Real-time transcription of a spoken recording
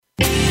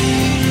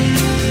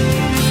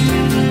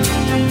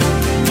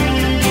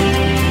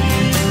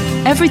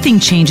Everything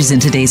changes in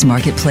today's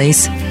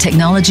marketplace.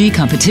 Technology,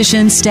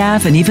 competition,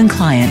 staff, and even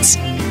clients.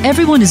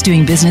 Everyone is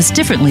doing business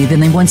differently than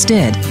they once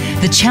did.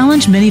 The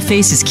challenge many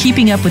face is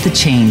keeping up with the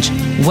change.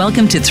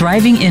 Welcome to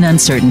Thriving in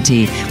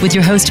Uncertainty with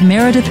your host,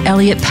 Meredith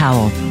Elliott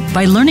Powell.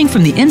 By learning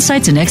from the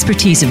insights and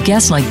expertise of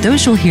guests like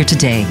those you'll hear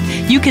today,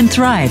 you can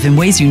thrive in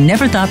ways you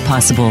never thought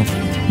possible.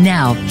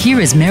 Now,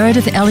 here is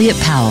Meredith Elliott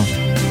Powell.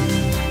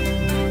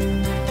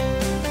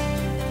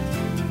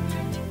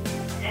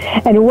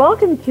 And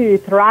welcome to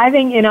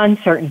Thriving in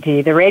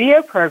Uncertainty, the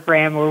radio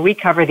program where we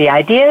cover the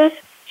ideas,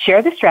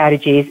 share the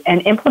strategies,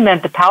 and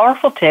implement the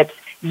powerful tips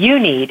you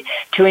need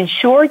to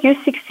ensure you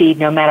succeed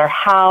no matter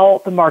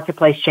how the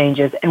marketplace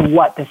changes and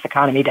what this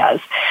economy does.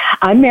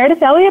 I'm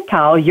Meredith Elliott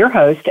Powell, your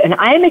host, and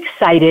I am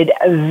excited,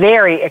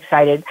 very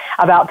excited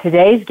about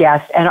today's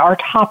guest and our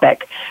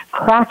topic,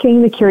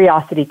 cracking the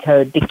curiosity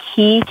code, the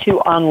key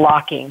to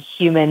unlocking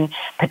human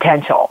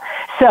potential.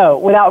 So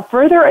without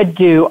further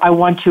ado, I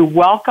want to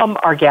welcome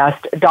our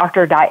guest,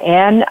 Dr.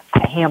 Diane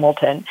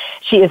Hamilton.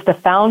 She is the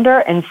founder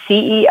and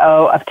CEO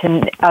of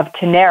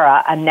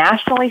Tenera, a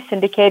nationally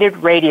syndicated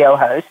radio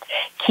host,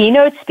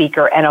 keynote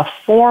speaker, and a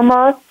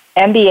former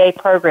MBA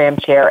program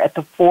chair at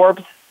the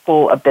Forbes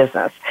School of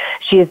Business.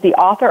 She is the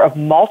author of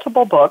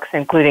multiple books,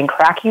 including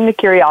Cracking the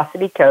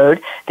Curiosity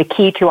Code, The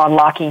Key to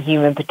Unlocking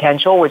Human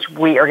Potential, which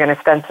we are going to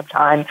spend some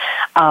time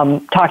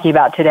talking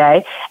about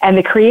today, and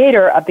the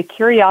creator of the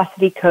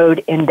Curiosity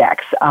Code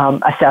Index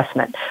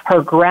assessment.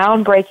 Her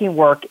groundbreaking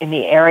work in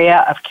the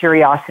area of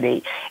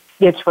curiosity,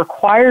 it's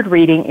required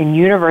reading in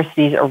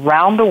universities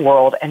around the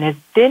world and has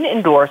been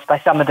endorsed by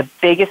some of the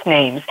biggest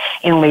names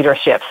in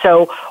leadership.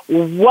 So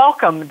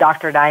welcome,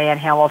 Dr. Diane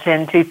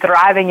Hamilton, to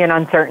Thriving in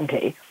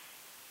Uncertainty.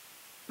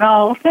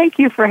 Oh, thank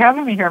you for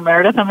having me here,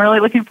 Meredith. I'm really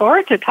looking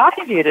forward to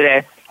talking to you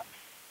today.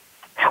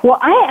 Well,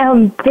 I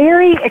am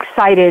very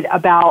excited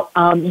about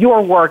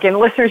your work. And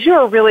listeners, you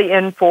are really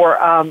in for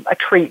a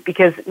treat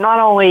because not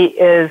only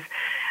is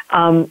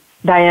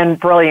Diane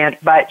brilliant,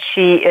 but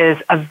she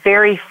is a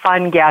very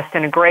fun guest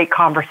and a great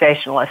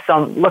conversationalist. So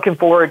I'm looking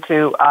forward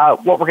to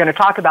what we're going to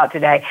talk about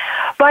today.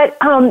 But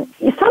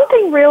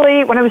something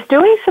really, when I was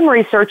doing some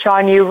research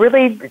on you,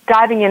 really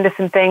diving into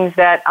some things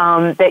that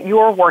that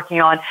you're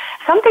working on,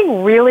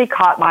 something really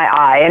caught my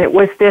eye, and it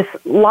was this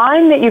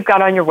line that you've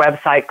got on your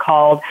website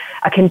called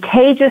 "A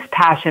Contagious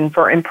Passion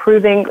for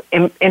Improving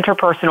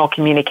Interpersonal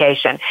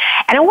Communication."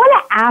 And I want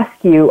to ask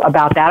you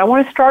about that. I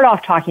want to start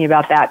off talking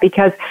about that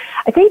because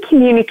I think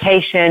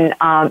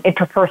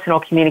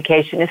interpersonal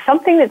communication is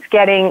something that's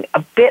getting a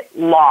bit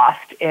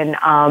lost in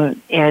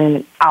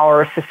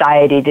our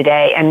society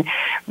today, and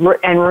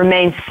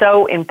remains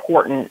so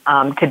important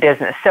to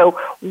business. So,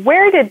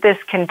 where did this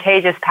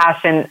contagious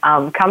passion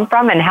come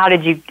from, and how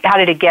did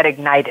it get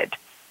ignited?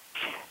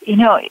 You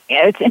know,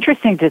 it's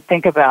interesting to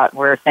think about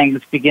where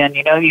things begin.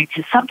 You know,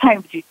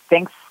 sometimes you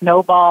think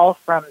snowball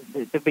from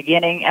the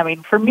beginning. I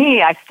mean, for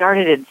me, I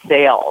started in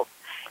sales.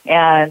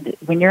 And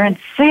when you're in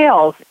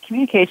sales,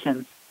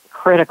 communication's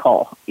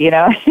critical. You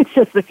know, it's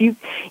just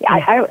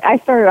I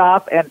started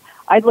off and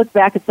I'd look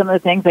back at some of the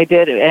things I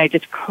did and I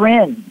just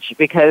cringe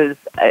because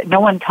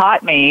no one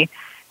taught me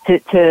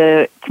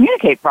to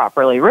communicate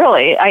properly,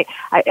 really. I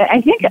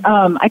think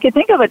I could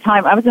think of a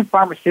time I was in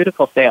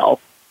pharmaceutical sales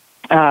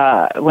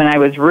when I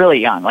was really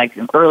young, like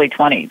in early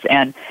 20s,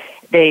 and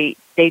they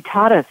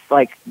taught us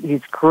like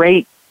these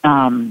great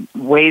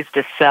ways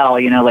to sell,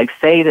 you know, like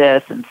say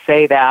this and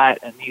say that,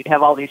 and you'd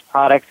have all these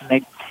products.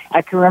 And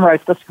I can remember I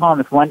was supposed to call on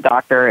this one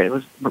doctor. It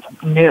was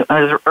new.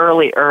 I was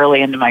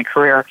early into my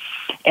career,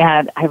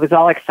 and I was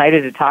all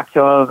excited to talk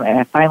to him. And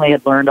I finally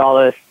had learned all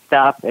this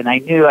stuff, and I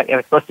knew I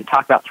was supposed to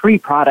talk about 3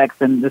 products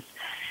and this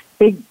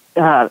big,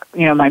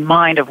 my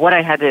mind of what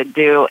I had to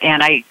do.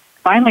 And I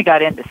finally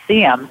got in to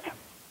see him,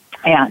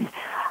 and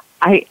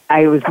I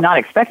was not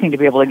expecting to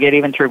be able to get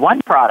even through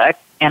 1 product,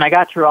 and I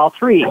got through all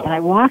 3. And I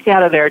walked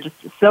out of there just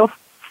so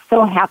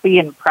happy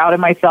and proud of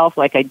myself,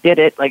 like I did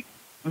it, like,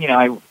 you know,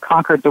 I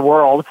conquered the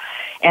world.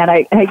 And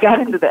I got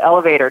into the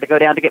elevator to go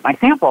down to get my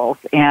samples,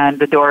 and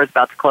the door is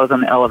about to close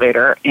on the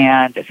elevator,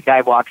 and this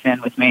guy walks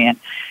in with me, and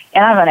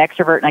I'm an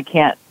extrovert, and I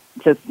can't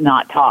just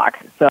not talk.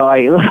 So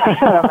I looked at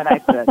him, and I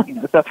said, you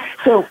know,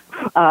 so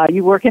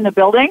you work in the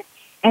building?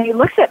 And he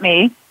looks at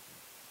me,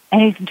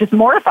 and he's just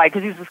mortified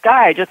because he's this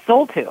guy I just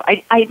sold to.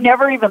 I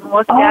never even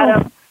looked at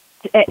him,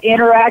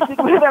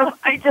 interacted with him.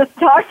 I just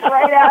talked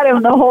right at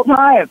him the whole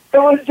time. It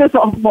was just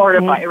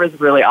mortifying. It was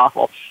really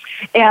awful.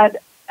 And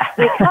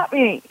it taught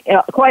me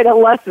quite a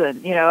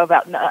lesson, you know,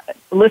 about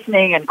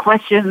listening and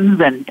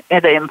questions and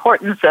the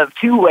importance of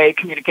two-way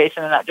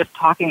communication and not just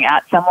talking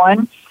at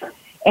someone.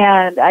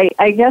 And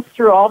I guess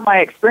through all my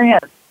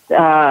experience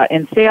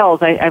in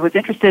sales, I was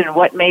interested in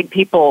what made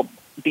people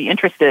be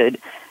interested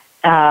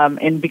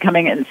in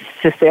becoming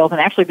into sales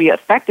and actually be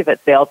effective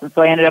at sales. And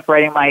so I ended up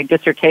writing my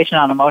dissertation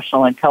on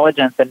emotional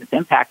intelligence and its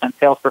impact on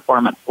sales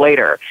performance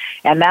later.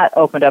 And that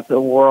opened up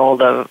the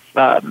world of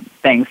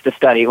things to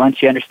study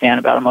once you understand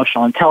about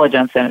emotional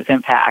intelligence and its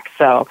impact.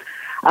 So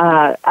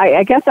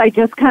I guess I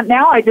just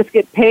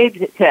get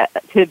paid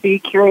to be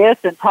curious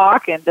and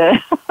talk and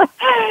to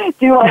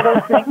do all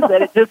those things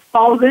that it just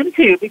falls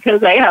into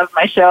because I have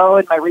my show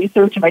and my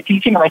research and my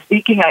teaching and my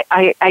speaking.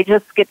 I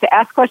just get to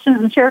ask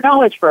questions and share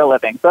knowledge for a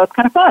living. So it's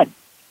kind of fun.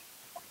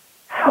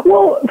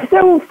 Well,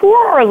 so for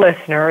our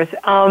listeners,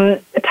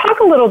 talk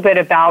a little bit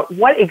about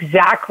what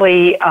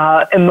exactly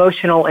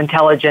emotional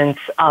intelligence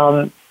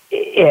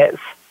is.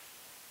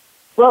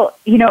 Well,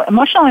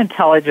 emotional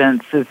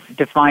intelligence is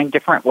defined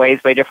different ways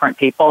by different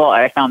people.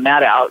 I found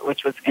that out,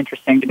 which was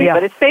interesting to me. Yeah.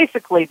 But it's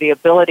basically the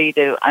ability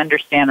to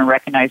understand and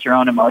recognize your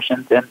own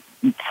emotions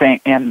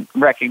and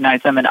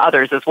recognize them in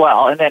others as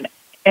well, and then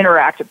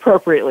interact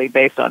appropriately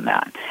based on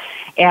that.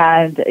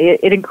 And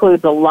it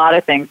includes a lot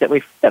of things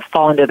that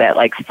fall into that,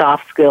 like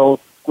soft skills,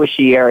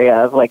 squishy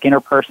area of like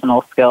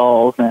interpersonal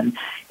skills and,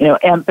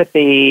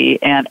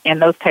 empathy and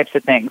those types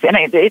of things. And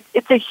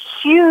it's a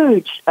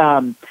huge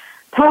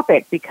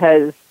topic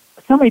because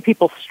so many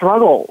people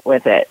struggle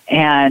with it.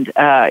 And,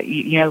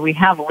 we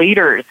have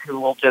leaders who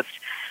will just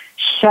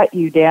shut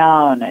you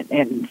down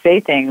and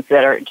say things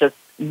that are just,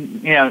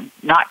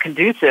 not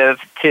conducive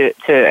to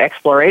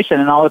exploration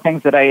and all the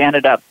things that I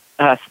ended up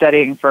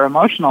studying for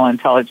emotional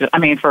intelligence,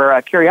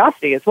 for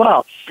curiosity as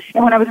well.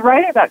 And when I was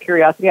writing about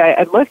curiosity,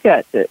 I looked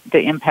at the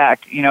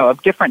impact,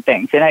 of different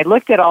things. And I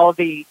looked at all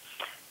the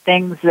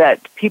things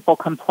that people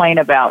complain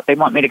about, they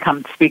want me to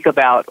come speak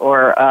about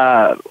or,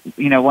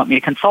 want me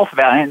to consult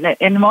about. And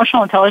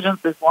emotional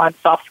intelligence is one,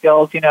 soft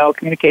skills,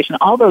 communication,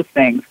 all those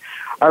things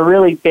are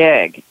really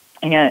big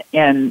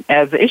in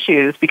as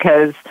issues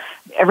because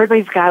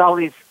everybody's got all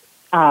these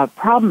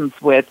problems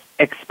with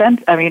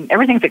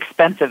everything's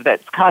expensive.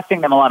 That's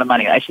costing them a lot of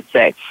money, I should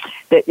say.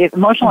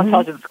 Emotional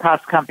intelligence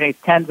costs companies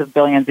tens of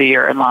billions a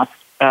year in lost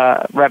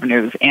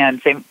revenues,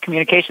 and same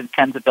communications,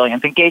 tens of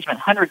billions, engagement,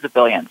 hundreds of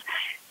billions.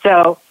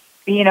 So,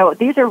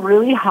 these are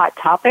really hot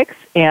topics,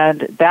 and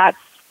that's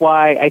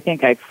why I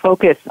think I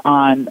focus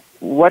on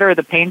what are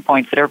the pain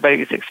points that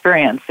everybody's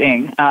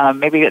experiencing.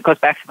 Maybe it goes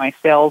back to my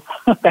sales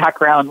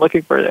background,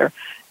 looking for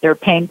their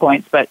pain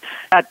points, but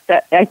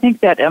I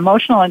think that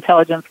emotional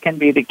intelligence can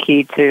be the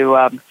key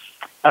to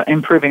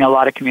improving a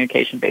lot of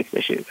communication-based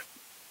issues.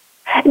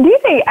 Do you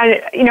think,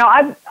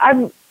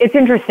 it's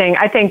interesting,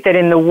 I think that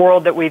in the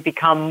world that we've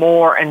become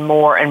more and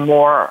more and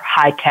more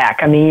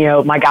high-tech,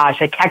 my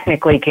gosh, I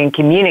technically can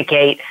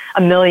communicate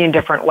a million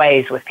different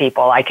ways with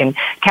people. I can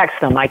text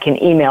them, I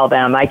can email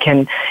them, I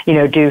can,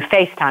 do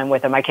FaceTime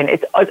with them.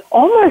 It's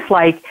almost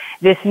like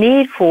this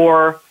need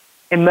for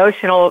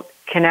emotional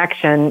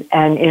connection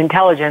and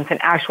intelligence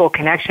and actual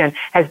connection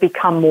has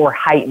become more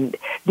heightened.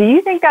 Do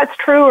you think that's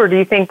true, or do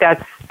you think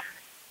that's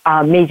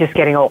me just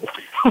getting old?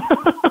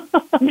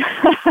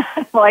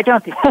 Well, I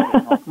don't think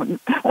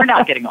we're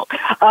not getting old.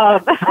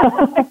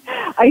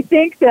 I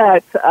think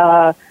that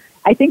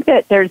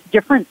there's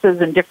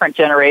differences in different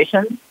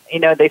generations.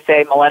 They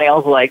say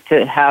millennials like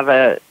to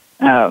have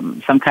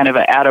some kind of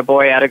a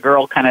attaboy,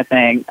 atta-girl kind of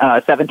thing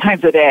 7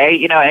 times a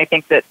day. And I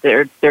think that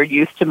they're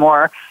used to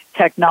more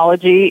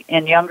technology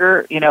and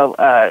younger.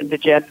 The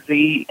Gen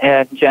Z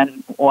and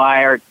Gen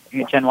Y, or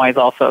Gen Y is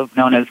also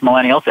known as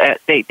millennials.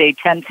 They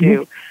tend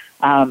to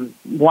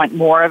want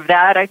more of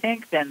that, I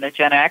think, than the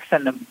Gen X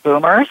and the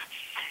boomers.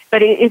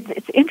 But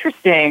it's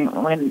interesting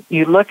when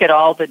you look at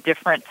all the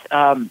different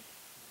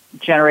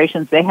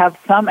generations. They have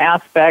some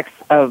aspects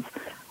of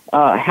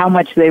how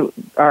much they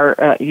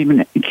are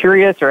even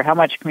curious, or how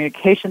much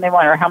communication they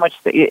want, or how much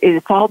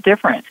it's all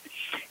different.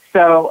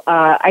 So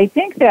I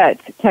think that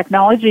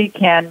technology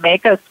can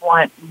make us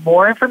want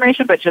more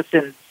information, but just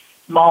in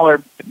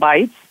smaller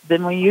bites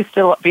than we used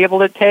to be able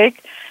to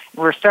take.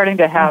 We're starting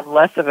to have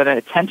less of an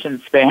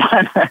attention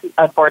span,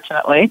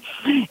 unfortunately.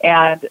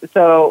 And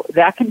so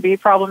that can be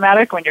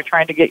problematic when you're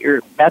trying to get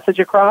your message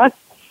across.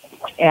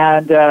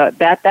 And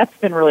that's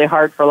been really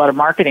hard for a lot of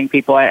marketing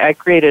people. I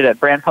created a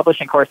brand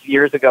publishing course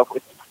years ago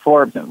with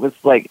Forbes, and it was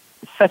like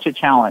such a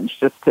challenge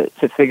just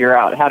to figure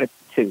out how to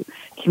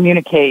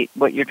communicate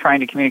what you're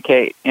trying to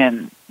communicate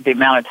in the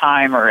amount of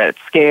time or at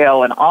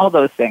scale, and all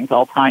those things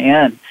all tie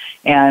in.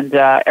 And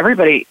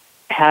everybody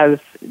has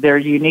their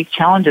unique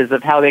challenges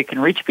of how they can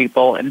reach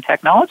people, and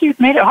technology has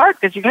made it hard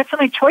because you get so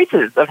many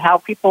choices of how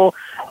people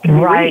can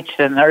be reached,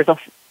 and there's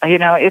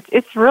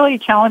it's really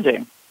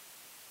challenging.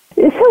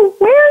 So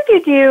where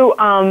did you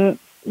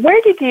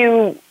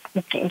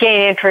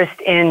gain interest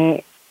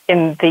in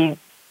the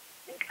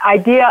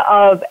idea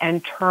of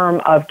and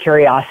term of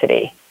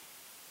curiosity?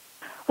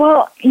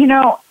 Well,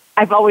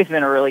 I've always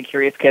been a really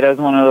curious kid. I was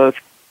one of those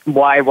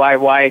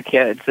why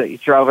kids that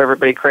drove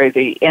everybody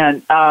crazy.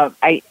 And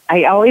I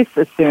always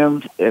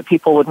assumed that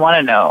people would want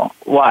to know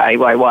why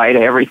to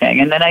everything.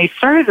 And then I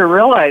started to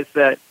realize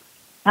that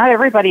not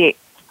everybody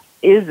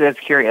is as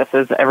curious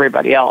as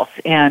everybody else.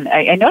 And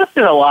I noticed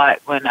it a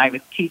lot when I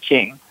was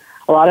teaching.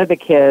 A lot of the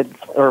kids,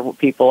 or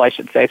people, I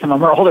should say, some of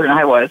them are older than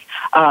I was,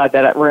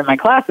 that were in my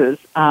classes,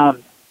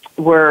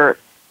 were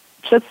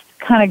just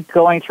kind of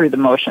going through the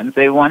motions.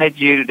 They wanted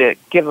you to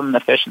give them the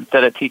fish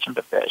instead of teach them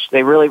to fish.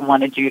 They really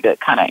wanted you to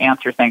kind of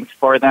answer things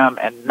for them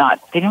and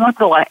they didn't want to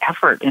put a lot of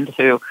effort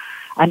into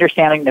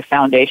understanding the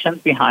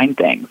foundations behind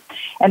things.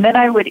 And then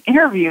I would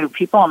interview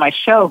people on my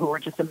show who were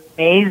just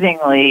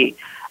amazingly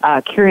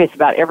curious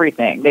about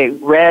everything. They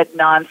read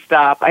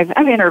nonstop.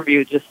 I've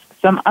interviewed just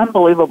some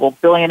unbelievable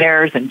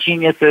billionaires and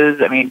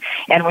geniuses. I mean,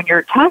 and when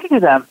you're talking to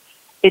them,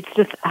 it's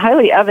just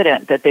highly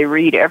evident that they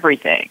read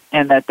everything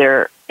and that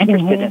they're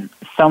interested in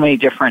so many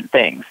different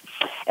things.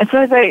 And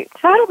so as I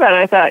thought about it,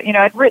 I thought,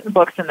 I'd written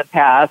books in the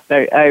past.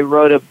 I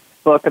wrote a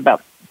book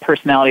about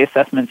personality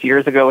assessments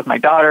years ago with my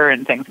daughter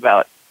and things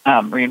about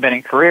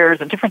reinventing careers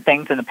and different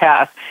things in the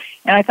past.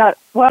 And I thought,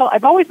 well,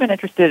 I've always been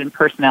interested in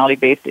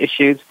personality-based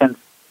issues since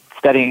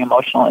studying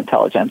emotional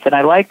intelligence, and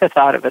I like the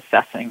thought of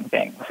assessing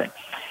things.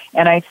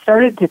 And I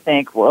started to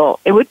think, well,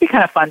 it would be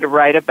kind of fun to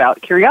write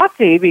about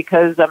curiosity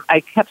because I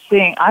kept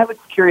seeing, I was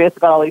curious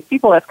about all these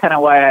people. That's kind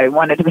of why I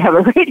wanted to have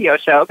a radio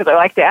show, because I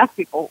like to ask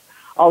people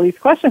all these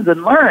questions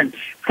and learn.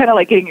 It's kind of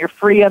like getting your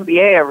free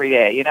MBA every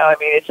day.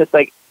 It's just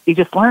like you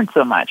just learn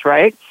so much,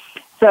 right?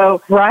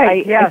 So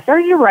I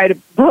started to write a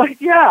book.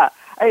 Yeah.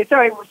 I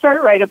started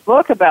to write a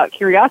book about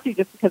curiosity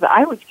just because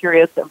I was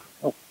curious of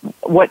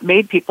what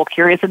made people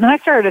curious. And then I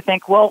started to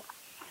think, well,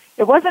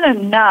 it wasn't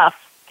enough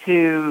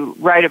to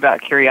write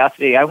about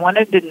curiosity. I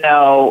wanted to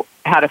know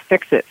how to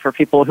fix it for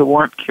people who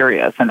weren't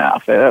curious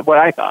enough. What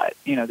I thought,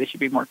 they should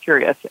be more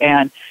curious.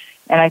 And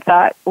I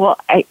thought, well,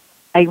 I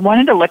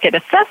wanted to look at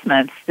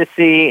assessments to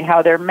see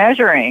how they're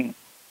measuring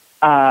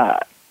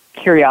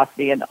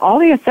curiosity. And all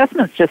the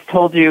assessments just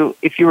told you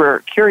if you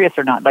were curious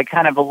or not, like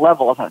kind of a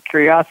level of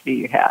curiosity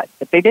you had.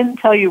 But they didn't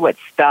tell you what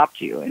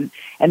stopped you.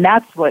 And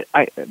that's what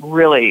I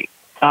really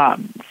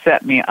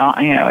set me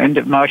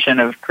into motion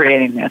of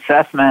creating the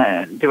assessment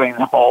and doing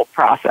the whole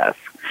process,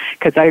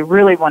 because I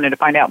really wanted to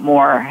find out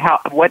more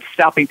what's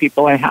stopping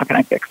people and how can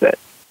I fix it.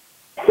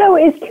 So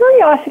is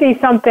curiosity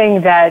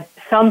something that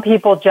some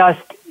people just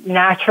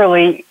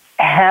naturally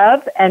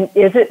have, and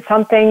is it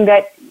something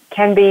that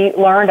can be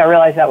learned? I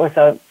realize that was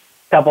a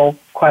double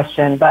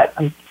question, but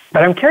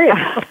I'm curious.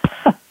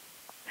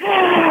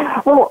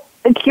 Well,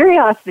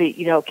 curiosity,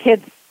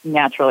 kids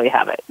naturally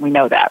have it. We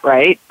know that,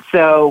 right?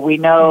 So we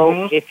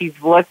know if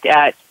you've looked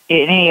at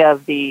any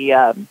of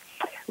the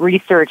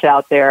research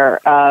out there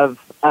of,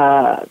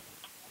 I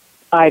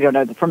don't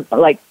know, from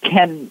like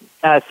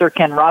Sir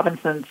Ken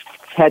Robinson's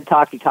TED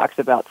Talk, he talks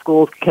about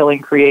schools killing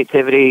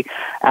creativity,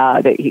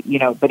 but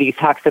he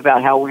talks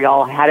about how we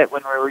all had it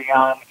when we were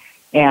young.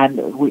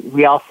 And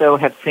we also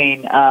have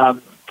seen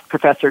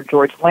Professor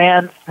George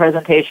Land's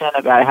presentation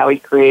about how he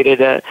created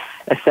a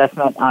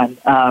assessment on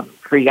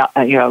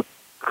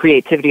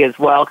creativity as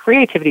well.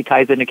 Creativity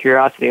ties into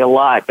curiosity a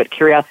lot, but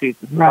curiosity is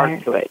the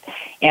spark to it.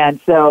 And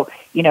so,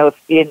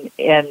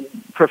 in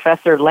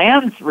Professor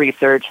Land's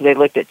research, they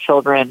looked at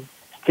children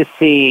to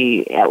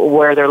see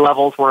where their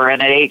levels were.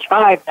 And at age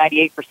 5,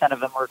 98%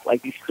 of them were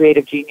like these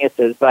creative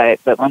geniuses, but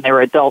when they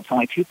were adults,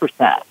 only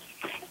 2%.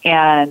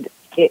 And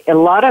a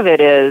lot of it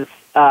is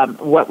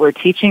what we're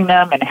teaching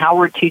them and how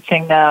we're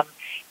teaching them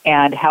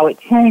and how it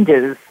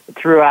changes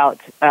throughout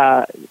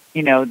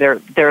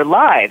their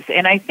lives.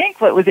 And I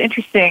think what was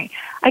interesting,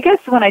 I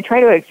guess when I try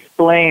to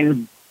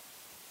explain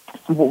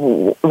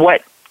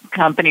what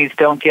companies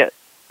don't get,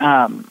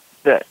 how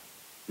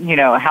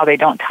they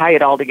don't tie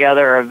it all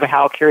together, of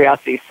how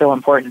curiosity is so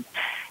important.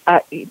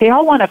 They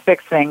all want to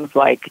fix things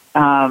like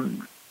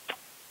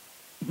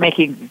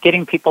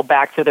getting people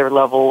back to their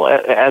level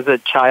as a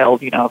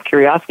child, of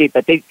curiosity,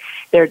 but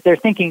they're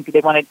thinking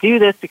they want to do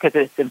this because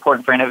it's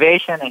important for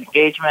innovation and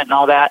engagement and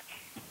all that,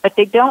 but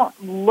they don't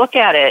look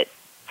at it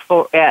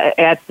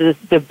at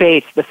the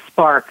base, the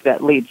spark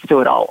that leads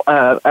to it all,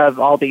 of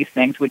all these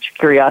things, which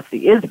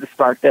curiosity is the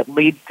spark that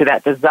leads to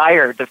that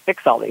desire to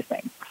fix all these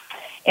things.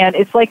 And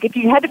it's like if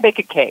you had to bake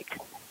a cake,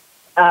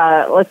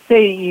 let's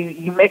say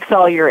you mix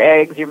all your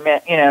eggs,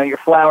 your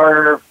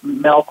flour,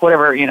 milk,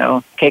 whatever,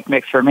 cake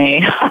mix for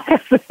me,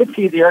 it's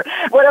easier,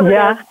 whatever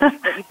it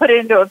is, you put it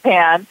into a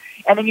pan,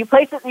 and then you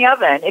place it in the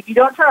oven. If you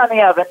don't turn on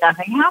the oven,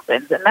 nothing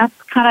happens. And that's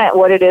kind of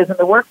what it is in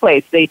the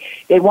workplace. They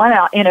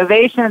want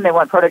innovation, they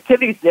want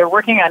productivity, they're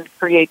working on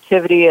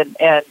creativity and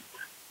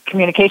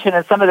communication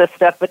and some of this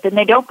stuff, but then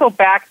they don't go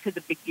back to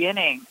the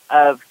beginning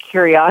of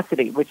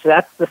curiosity, which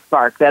that's the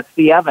spark, that's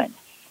the oven.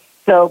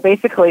 So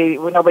basically,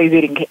 nobody's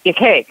eating a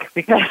cake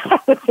because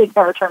they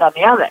never turn on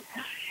the oven.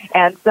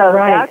 And so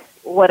that's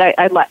what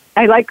I like.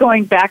 I like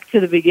going back to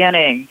the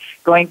beginning,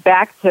 going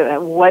back to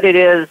what it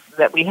is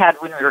that we had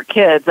when we were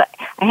kids.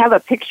 I have a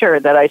picture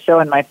that I show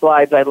in my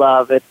slides I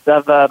love. It's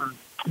of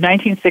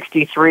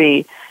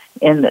 1963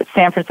 in the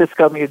San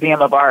Francisco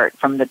Museum of Art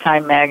from the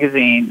Time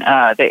magazine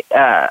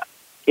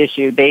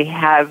issue. They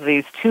have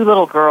these two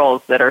little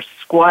girls that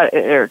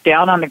are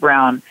down on the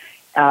ground,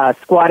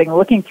 squatting,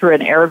 looking through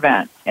an air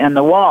vent in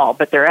the wall,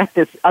 but they're at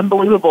this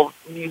unbelievable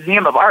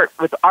museum of art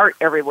with art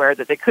everywhere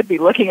that they could be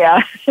looking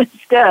at.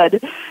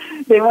 Instead,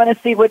 they want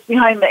to see what's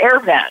behind the air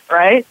vent,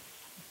 right?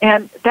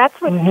 And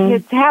that's what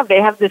kids have.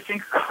 They have this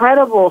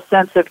incredible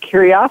sense of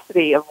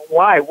curiosity of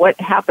why,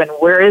 what happened,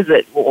 where is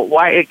it,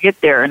 why it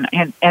get there,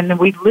 and then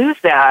we lose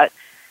that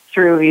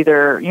through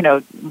either,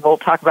 we'll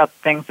talk about the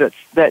things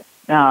that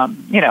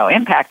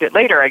impact it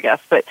later, I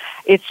guess. But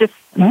it's just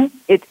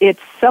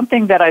it's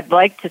something that I'd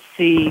like to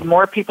see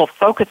more people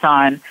focus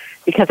on,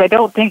 because I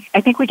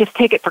think we just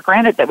take it for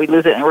granted that we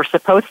lose it and we're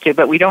supposed to,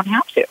 but we don't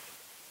have to.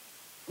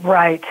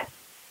 Right.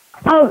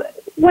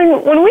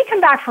 When we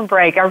come back from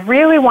break, I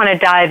really want to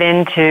dive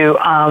into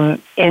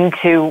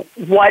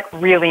what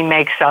really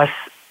makes us,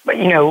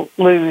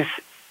 lose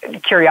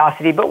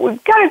curiosity. But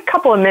we've got a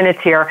couple of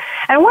minutes here,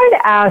 and I wanted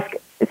to ask.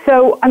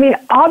 So, I mean,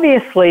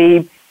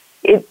 obviously,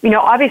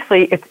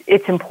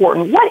 it's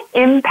important. What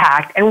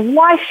impact and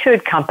why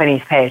should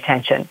companies pay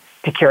attention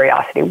to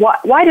curiosity?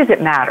 Why does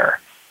it matter?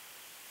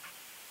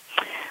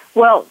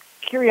 Well,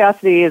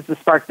 curiosity is the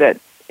spark that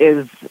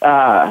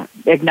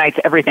ignites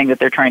everything that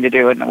they're trying to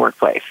do in the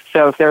workplace.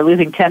 So if they're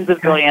losing tens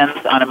of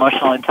billions on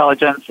emotional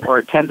intelligence,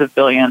 or tens of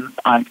billions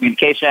on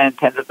communication,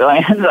 tens of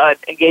billions on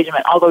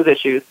engagement, all those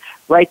issues,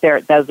 right there,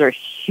 those are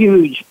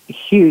huge,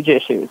 huge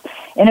issues.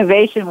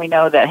 Innovation, we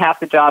know that half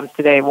the jobs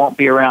today won't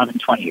be around in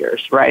 20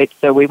 years, right?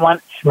 So we've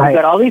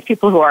got all these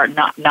people who are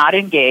not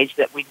engaged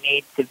that we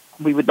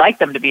would like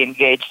them to be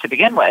engaged to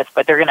begin with,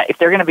 but if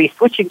they're gonna be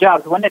switching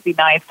jobs, wouldn't it be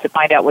nice to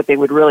find out what they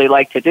would really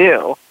like to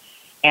do?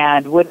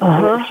 And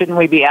shouldn't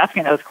we be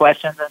asking those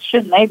questions, and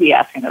shouldn't they be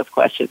asking those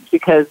questions?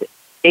 Because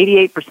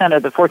 88%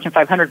 of the Fortune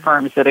 500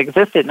 firms that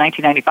existed in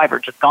 1995 are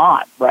just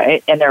gone,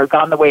 right? And they're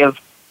gone the way of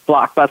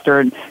Blockbuster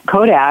and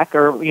Kodak,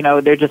 or,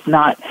 they're just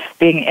not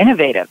being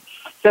innovative.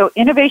 So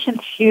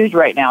innovation's huge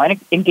right now, and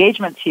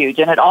engagement's huge,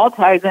 and it all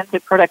ties into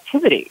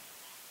productivity.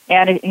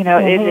 And,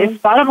 it's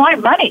bottom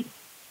line money.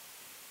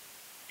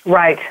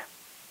 Right.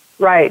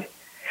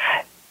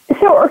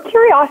 So are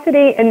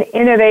curiosity and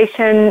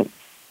innovation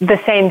the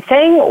same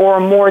thing, or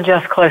more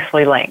just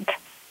closely linked?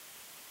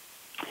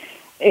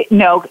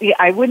 No,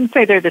 I wouldn't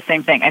say they're the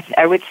same thing.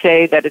 I would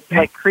say that it's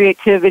like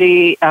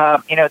creativity.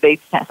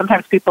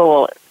 Sometimes people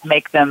will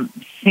make them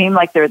seem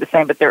like they're the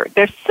same, but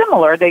they're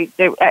similar.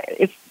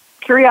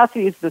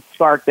 Curiosity is the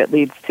spark that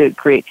leads to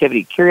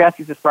creativity.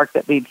 Curiosity is the spark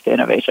that leads to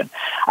innovation.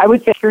 I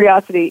would say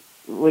curiosity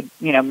would,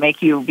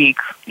 make you be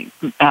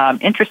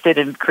interested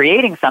in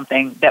creating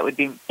something that would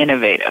be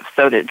innovative.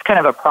 So that it's kind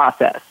of a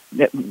process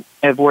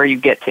of where you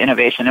get to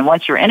innovation. And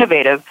once you're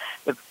innovative,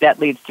 that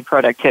leads to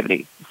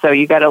productivity. So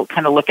you got to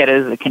kind of look at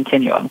it as a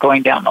continuum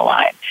going down the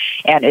line.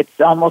 And it's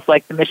almost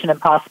like the Mission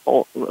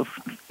Impossible,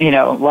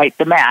 light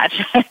the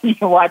match.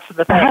 You watch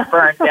the thing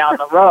burn down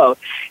the road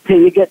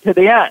till you get to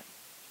the end.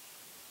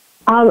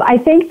 I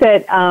think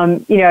that,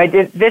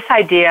 this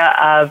idea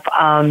of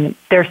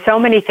there's so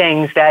many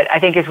things that I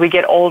think as we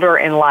get older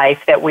in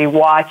life that we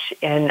watch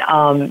in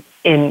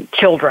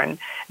children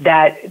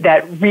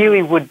that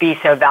really would be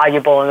so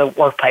valuable in the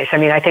workplace. I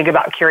mean, I think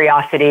about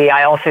curiosity.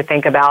 I also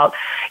think about,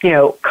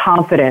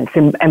 confidence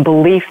and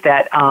belief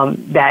that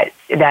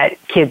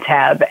kids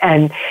have,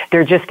 and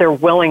their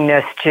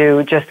willingness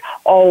to just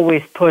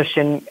always push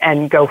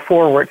and go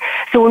forward.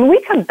 So when we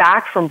come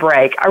back from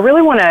break, I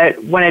really want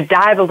to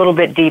dive a little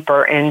bit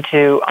deeper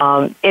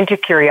into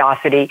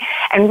curiosity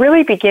and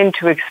really begin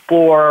to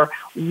explore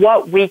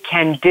what we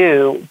can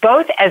do,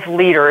 both as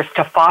leaders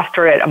to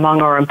foster it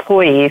among our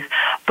employees,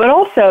 but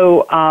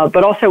also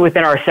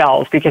within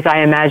ourselves. Because I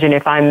imagine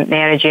if I'm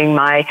managing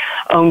my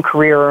own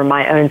career or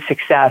my own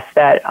success,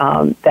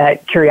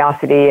 that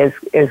curiosity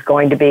is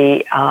going to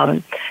be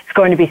it's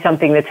going to be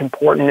something that's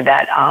important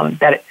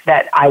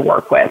that I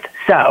work with.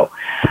 So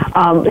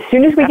as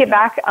soon as we get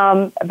back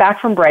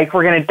from break,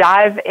 we're going to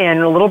dive in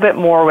a little bit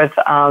more with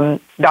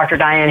Dr.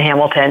 Diane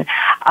Hamilton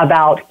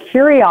about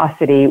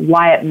curiosity,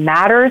 why it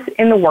matters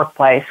in the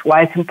workplace,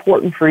 why it's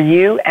important for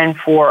you and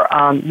for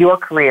your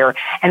career,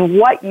 and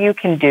what you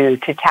can do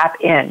to tap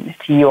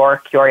into your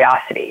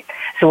curiosity.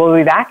 So we'll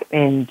be back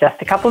in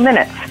just a couple of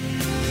minutes.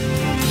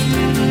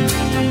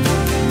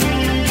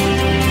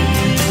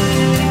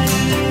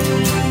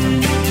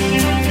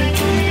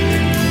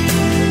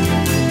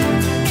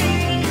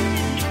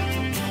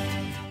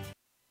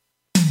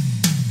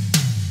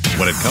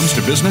 When it comes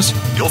to business,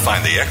 you'll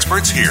find the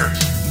experts here.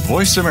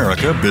 Voice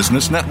America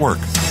Business Network.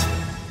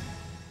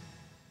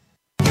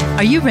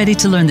 Are you ready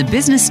to learn the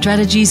business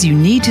strategies you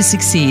need to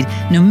succeed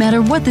no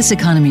matter what this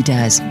economy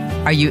does?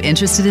 Are you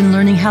interested in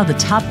learning how the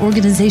top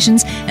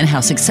organizations and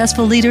how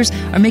successful leaders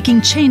are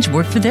making change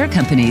work for their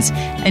companies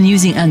and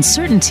using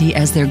uncertainty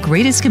as their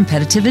greatest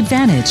competitive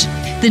advantage?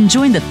 Then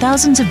join the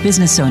thousands of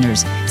business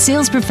owners,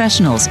 sales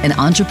professionals, and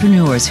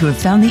entrepreneurs who have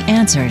found the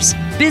answers.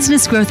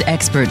 Business growth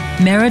expert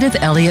Meredith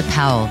Elliott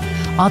Powell,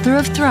 author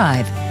of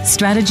Thrive,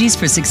 Strategies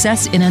for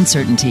Success in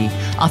Uncertainty,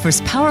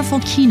 offers powerful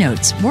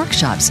keynotes,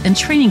 workshops, and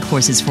training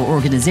courses for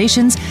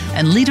organizations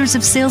and leaders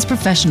of sales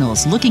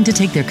professionals looking to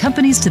take their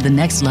companies to the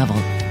next level.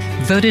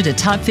 Voted a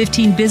top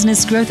 15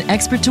 business growth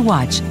expert to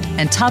watch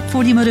and top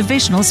 40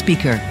 motivational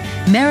speaker,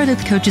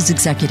 Meredith coaches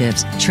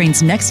executives,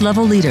 trains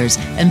next-level leaders,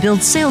 and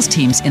builds sales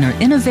teams in her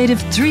innovative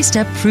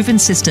 3-step proven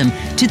system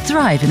to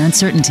thrive in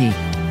uncertainty.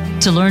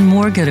 To learn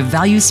more, go to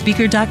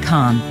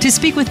valuespeaker.com to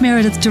speak with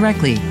Meredith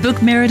directly.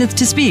 Book Meredith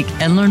to speak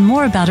and learn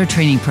more about our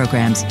training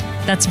programs.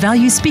 That's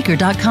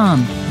valuespeaker.com.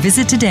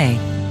 Visit today.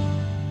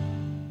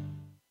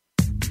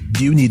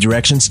 Do you need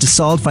directions to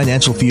solid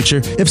financial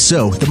future? If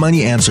so, the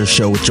Money Answers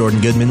Show with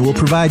Jordan Goodman will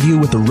provide you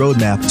with a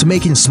roadmap to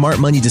making smart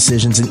money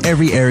decisions in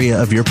every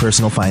area of your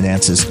personal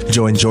finances.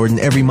 Join Jordan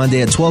every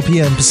Monday at 12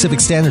 p.m.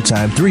 Pacific Standard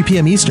Time, 3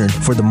 p.m. Eastern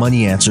for the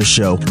Money Answers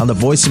Show on the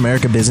Voice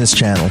America Business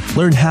Channel.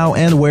 Learn how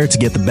and where to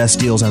get the best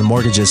deals on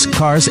mortgages,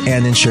 cars,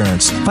 and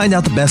insurance. Find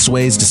out the best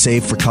ways to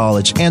save for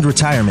college and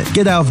retirement.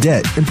 Get out of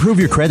debt,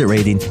 improve your credit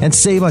rating, and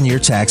save on your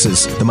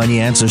taxes. The Money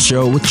Answers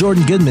Show with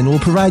Jordan Goodman will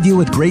provide you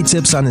with great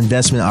tips on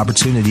investment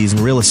opportunities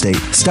in real estate,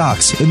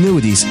 stocks,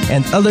 annuities,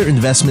 and other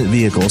investment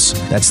vehicles.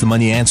 That's the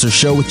Money Answers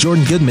Show with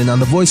Jordan Goodman on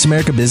the Voice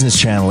America Business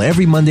Channel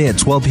every Monday at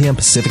 12 p.m.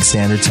 Pacific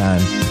Standard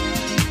Time.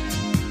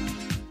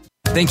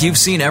 Think you've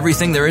seen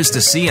everything there is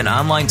to see in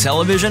online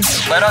television?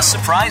 Let us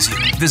surprise you.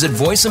 Visit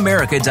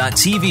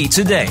voiceamerica.tv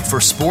today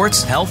for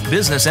sports, health,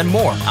 business, and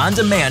more on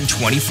demand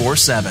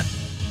 24/7.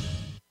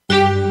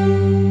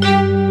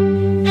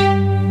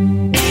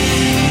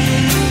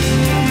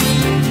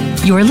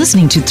 You're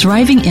listening to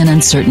Thriving in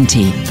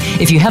Uncertainty.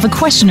 If you have a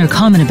question or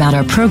comment about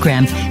our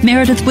program,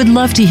 Meredith would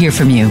love to hear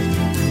from you.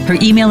 Her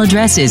email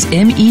address is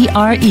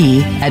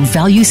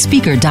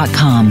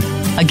mere@valuespeaker.com.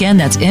 Again,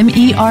 that's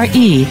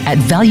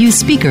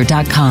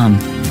mere@valuespeaker.com.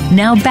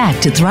 Now back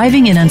to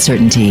Thriving in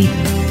Uncertainty.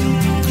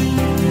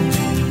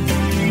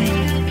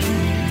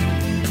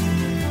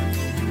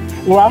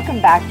 Welcome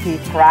back to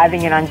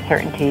Thriving in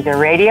Uncertainty, the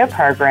radio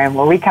program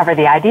where we cover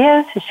the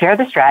ideas, share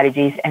the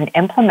strategies, and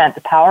implement the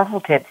powerful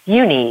tips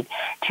you need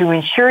to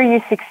ensure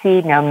you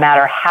succeed no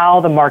matter how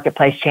the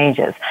marketplace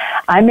changes.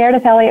 I'm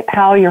Meredith Elliott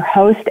Powell, your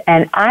host,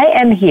 and I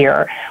am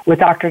here with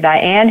Dr.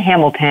 Diane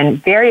Hamilton,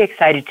 very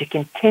excited to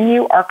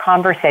continue our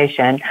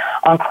conversation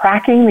on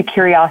cracking the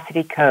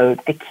curiosity code,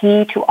 the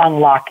key to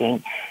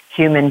unlocking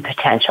human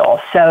potential.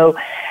 So,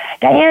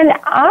 Diane,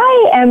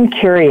 I am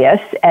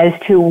curious as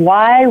to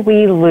why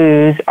we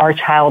lose our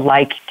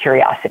childlike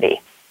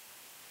curiosity.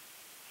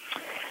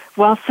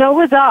 Well, so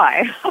was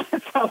I.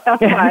 So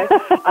that's why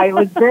I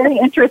was very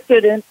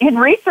interested in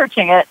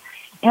researching it.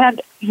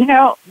 And, you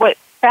know, what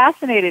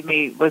fascinated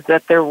me was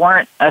that there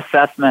weren't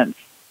assessments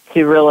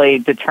to really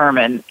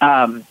determine,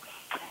 how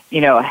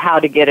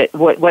to get it,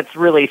 what's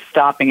really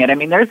stopping it. I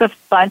mean, there's a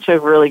bunch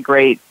of really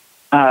great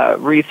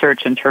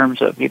research in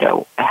terms of,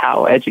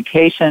 how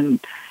education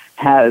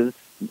has,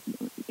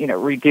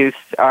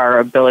 reduced our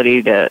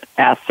ability to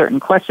ask certain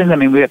questions. I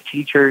mean, we have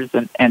teachers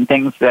and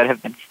things that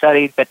have been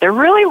studied, but there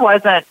really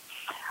wasn't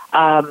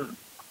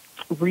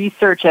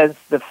research as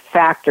the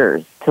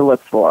factors to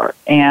look for.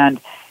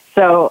 And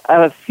so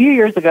a few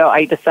years ago,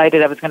 I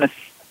decided I was going to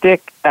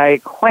stick a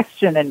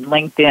question in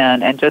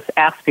LinkedIn and just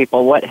ask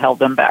people what held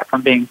them back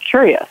from being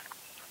curious.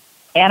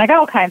 And I got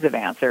all kinds of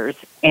answers.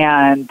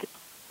 And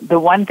the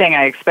one thing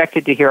I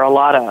expected to hear a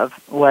lot of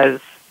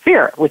was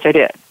fear, which I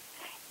did.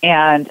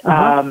 And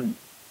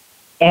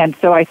and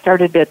so I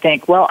started to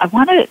think, well, I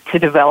wanted to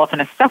develop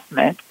an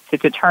assessment to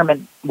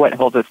determine what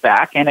holds us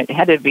back, and it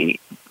had to be,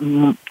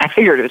 I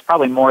figured it was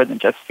probably more than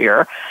just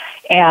fear.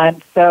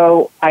 And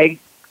so I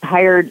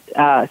hired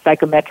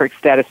psychometric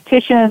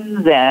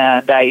statisticians,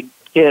 and I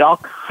did all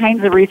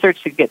kinds of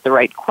research to get the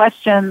right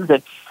questions.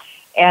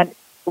 And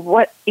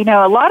what,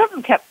 a lot of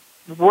them kept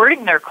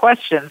wording their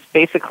questions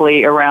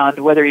basically around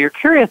whether you're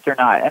curious or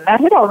not, and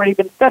that had already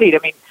been studied. I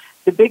mean,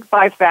 the big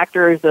 5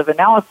 factors of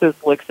analysis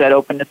looks at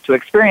openness to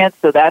experience,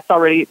 so that's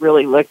already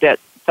really looked at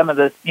some of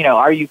the,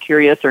 are you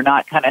curious or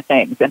not kind of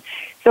things. And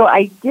so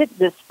I did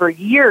this for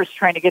years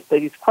trying to get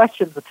these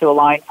questions to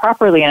align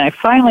properly, and I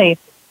finally,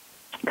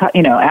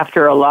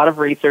 after a lot of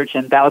research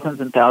and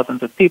thousands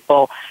of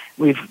people,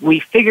 we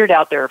figured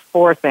out there are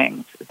 4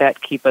 things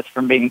that keep us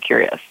from being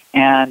curious.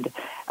 And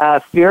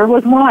fear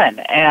was one,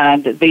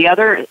 and the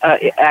other,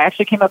 I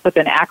actually came up with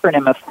an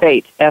acronym of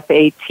FATE,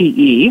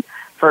 F-A-T-E,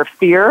 for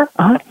fear,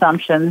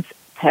 assumptions,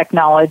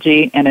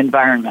 technology, and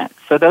environment.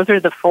 So those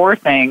are the 4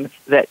 things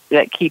that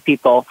keep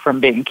people from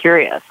being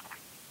curious.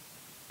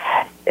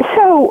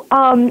 So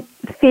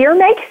fear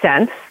makes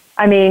sense.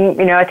 I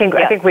mean, I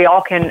think we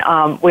all can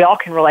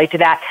relate to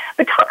that.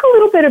 But talk a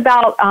little bit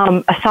about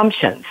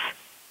assumptions.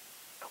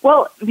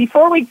 Well,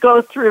 before we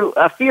go through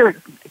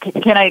fear,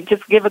 can I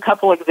just give a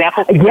couple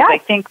examples? Because I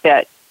think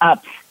that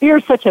fear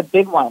is such a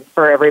big one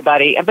for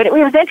everybody. But it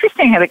was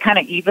interesting how they kind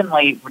of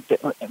evenly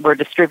were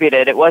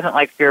distributed. It wasn't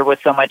like fear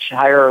was so much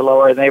higher or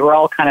lower. They were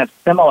all kind of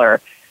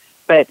similar.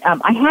 But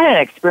I had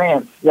an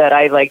experience that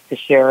I like to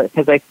share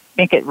because I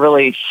think it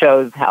really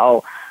shows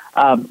how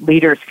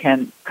leaders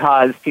can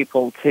cause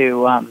people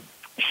to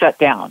shut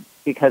down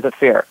because of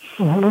fear.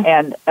 Mm-hmm.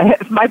 And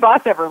if my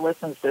boss ever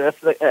listens to this,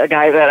 a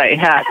guy that I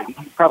had,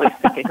 he's probably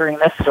sick of hearing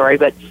this story,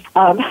 but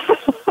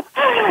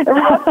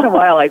every once in a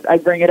while I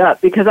bring it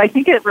up because I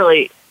think it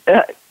really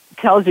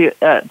tells you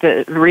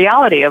the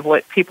reality of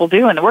what people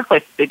do in the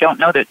workplace that they don't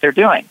know that they're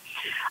doing.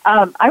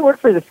 I worked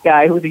for this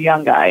guy who was a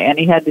young guy, and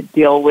he had to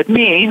deal with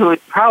me, who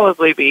would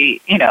probably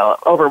be,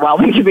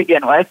 overwhelming to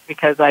begin with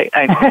because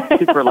I'm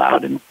super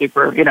loud and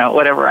super,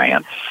 whatever I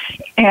am.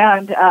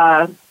 And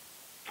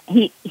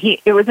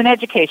it was an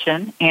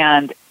education,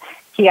 and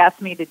he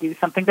asked me to do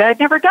something that I'd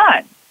never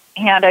done.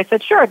 And I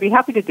said, sure, I'd be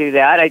happy to do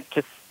that. I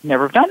just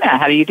never have done that.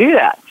 How do you do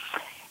that?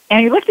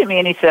 And he looked at me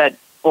and he said,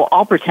 well,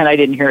 I'll pretend I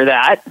didn't hear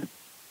that.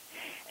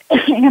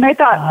 And I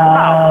thought,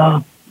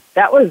 wow,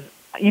 that was,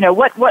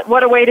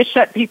 what a way to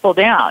shut people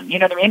down. You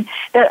know what I mean?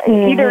 That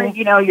either,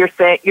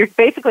 you're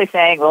basically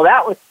saying, well,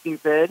 that was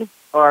stupid,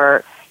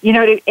 or,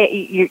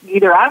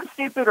 either I'm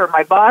stupid or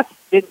my boss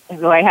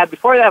who I had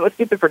before that was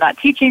stupid for not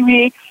teaching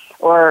me,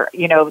 or,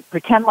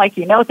 pretend like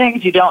you know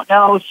things you don't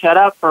know, shut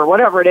up, or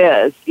whatever it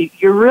is.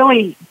 You're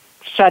really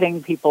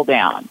shutting people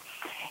down.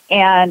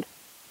 And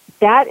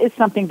that is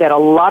something that a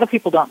lot of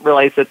people don't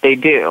realize that they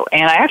do.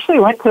 And I actually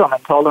went to him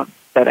and told him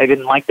that I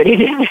didn't like that he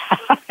did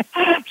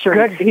that.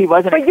 Sure, he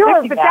wasn't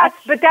expecting that.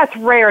 But that's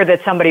rare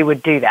that somebody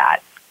would do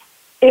that.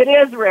 It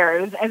is rare.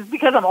 It's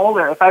because I'm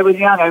older. If I was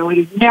young, I would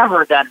have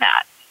never done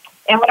that.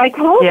 And when I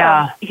told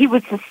him, he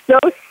was just so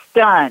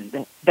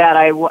stunned that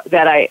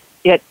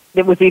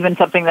it was even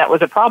something that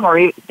was a problem,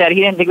 or that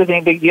he didn't think it was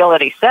any big deal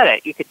that he said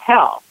it. You could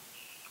tell.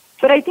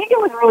 But I think it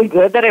was really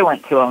good that I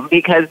went to him,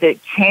 because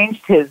it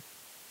changed his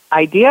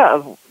idea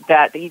of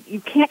that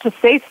you can't just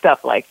say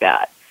stuff like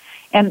that.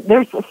 And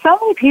there's so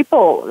many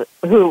people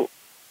who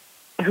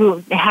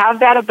have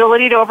that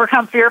ability to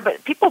overcome fear,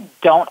 but people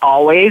don't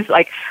always.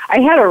 Like,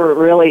 I had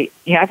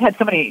I've had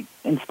so many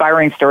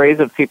inspiring stories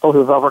of people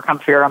who've overcome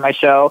fear on my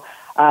show.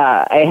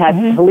 I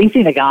had Felicia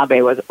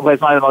Nagambe was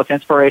one of the most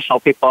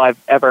inspirational people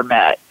I've ever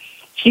met.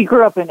 She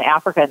grew up in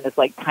Africa in this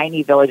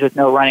tiny village with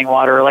no running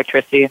water or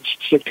electricity, and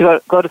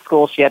to go to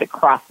school, she had to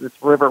cross this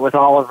river with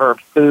all of her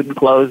food and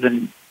clothes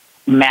and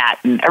mat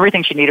and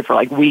everything she needed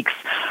for weeks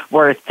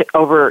worth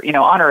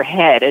on her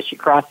head as she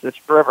crossed this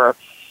river.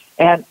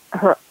 And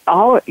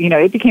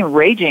it became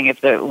raging. If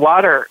the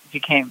water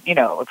became,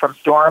 from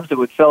storms, it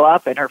would fill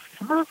up, and some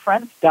of her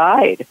friends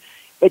died.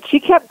 But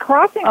she kept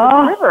crossing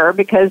the river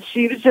because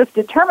she was just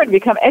determined to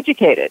become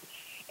educated.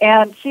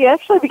 And she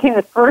actually became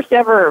the first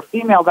ever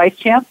female vice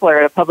chancellor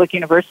at a public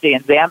university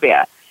in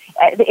Zambia.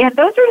 And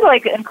those are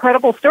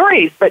incredible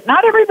stories, but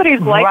not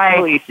everybody's like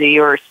Felicia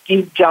or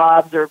Steve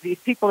Jobs or these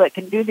people that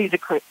can do these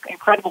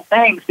incredible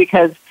things,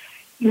 because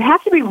you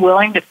have to be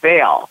willing to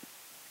fail.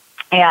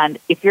 And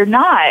if you're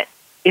not,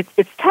 it's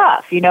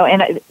tough, and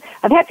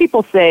I've had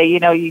people say,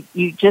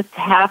 you just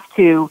have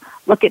to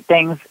look at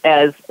things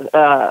as,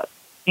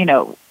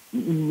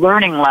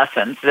 learning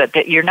lessons,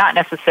 that you're not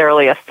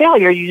necessarily a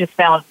failure. You just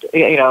found,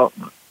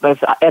 as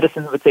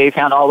Edison would say, you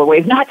found all the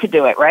ways not to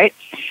do it, right?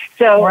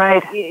 So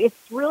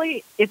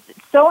it's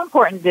so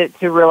important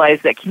to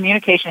realize that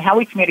communication, how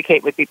we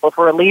communicate with people. If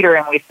we're a leader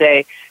and we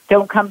say,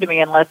 don't come to me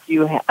unless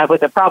you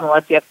with a problem,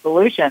 unless you have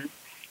solutions,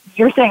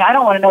 you're saying, I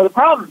don't want to know the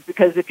problems,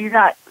 because if you're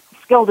not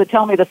skilled to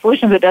tell me the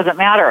solutions, it doesn't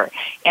matter.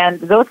 And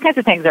those kinds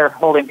of things are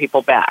holding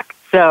people back.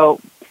 So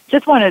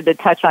just wanted to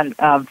touch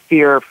on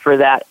fear for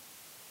that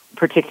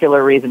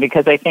particular reason,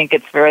 because I think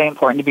it's very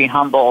important to be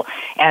humble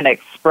and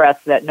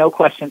express that no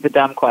question's a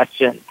dumb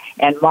question,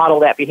 and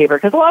model that behavior,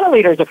 because a lot of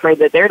leaders are afraid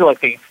that they're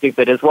looking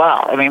stupid as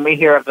well. I mean, we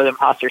hear of the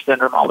imposter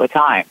syndrome all the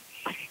time,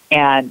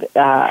 and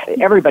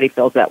everybody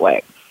feels that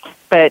way.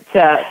 But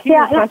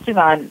question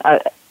on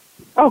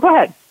go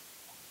ahead.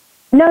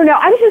 No,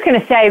 I was just going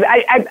to say,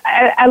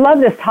 I love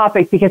this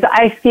topic, because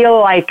I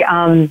feel like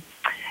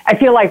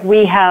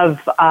we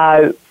have,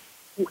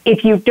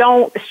 if you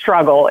don't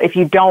struggle, if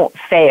you don't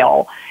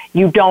fail,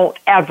 you don't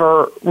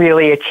ever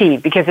really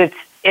achieve, because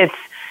it's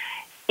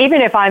even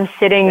if I'm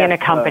sitting in a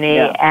company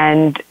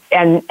and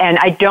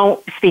I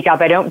don't speak up,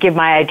 I don't give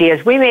my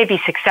ideas, we may be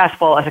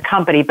successful as a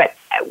company, but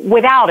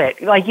without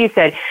it, like you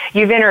said,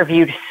 you've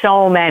interviewed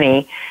so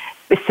many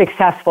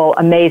successful,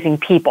 amazing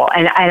people.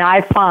 And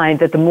I find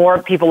that the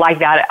more people like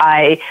that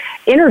I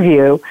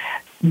interview,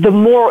 the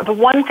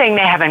one thing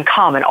they have in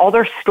common, all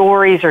their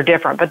stories are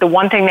different, but the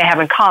one thing they have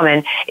in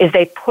common is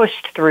they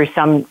pushed through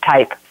some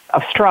type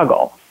of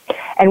struggle.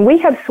 And we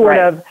have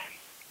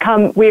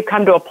we've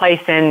come to a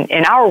place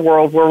in our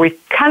world where we've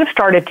kind of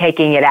started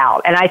taking it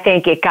out. And I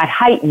think it got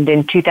heightened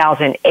in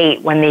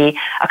 2008 when the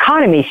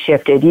economy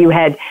shifted. You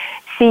had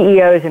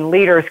CEOs and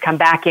leaders come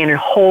back in and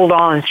hold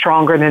on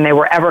stronger than they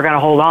were ever going to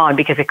hold on,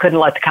 because they couldn't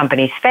let the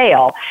companies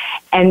fail.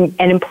 And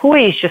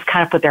employees just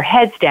kind of put their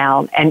heads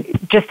down and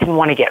just didn't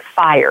want to get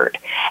fired.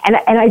 And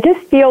I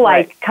just feel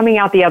like coming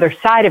out the other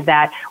side of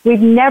that,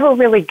 we've never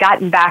really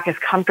gotten back as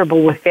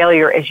comfortable with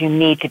failure as you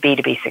need to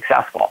be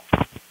successful.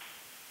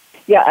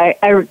 Yeah,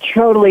 I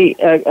totally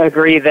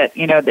agree that,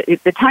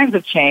 the times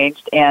have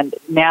changed, and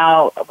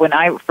now when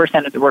I first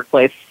entered the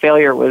workplace,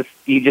 failure was,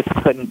 you just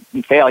couldn't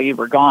fail, you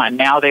were gone.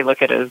 Now they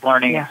look at it as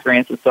learning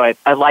experiences, so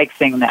I like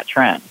seeing that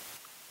trend.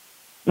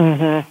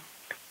 Mm-hmm.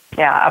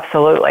 Yeah,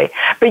 absolutely.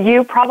 But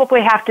you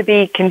probably have to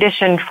be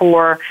conditioned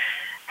for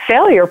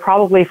failure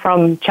probably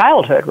from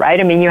childhood, right?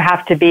 I mean, you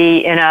have to be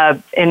in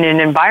an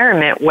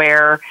environment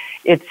where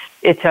it's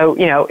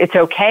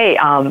okay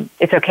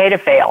to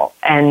fail,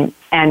 and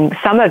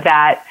some of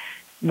that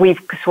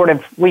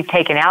we've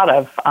taken out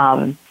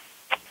of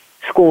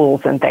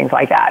schools and things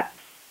like that.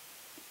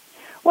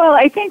 Well,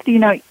 I think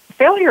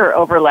failure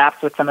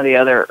overlaps with some of the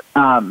other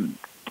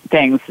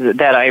things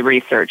that I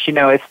research.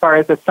 As far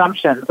as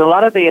assumptions, a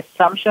lot of the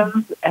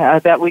assumptions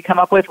that we come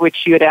up with,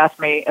 which you had asked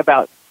me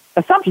about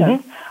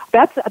assumptions. Mm-hmm.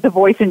 That's the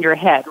voice in your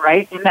head,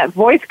 right? And that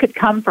voice could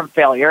come from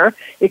failure.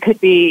 It could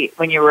be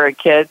when you were a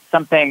kid,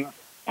 something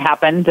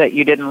happened that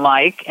you didn't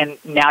like, and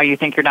now you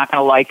think you're not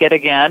going to like it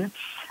again.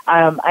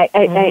 I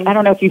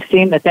don't know if you've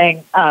seen the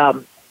thing.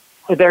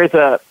 There's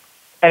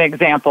an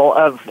example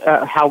of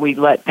how we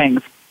let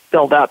things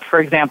build up. For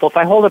example, if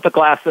I hold up a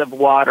glass of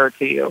water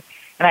to you,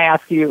 and I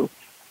ask you,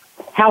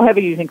 how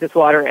heavy do you think this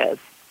water is?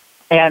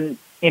 And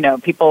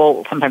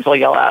people sometimes will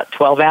yell out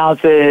 12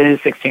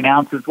 ounces, 16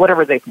 ounces,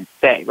 whatever they can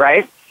say,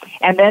 right?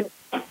 And then,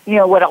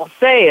 what I'll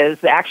say is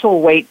the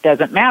actual weight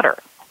doesn't matter.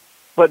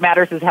 What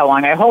matters is how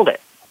long I hold it.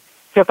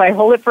 So if I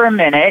hold it for a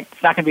minute,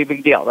 it's not going to be a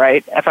big deal,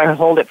 right? If I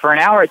hold it for an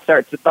hour, it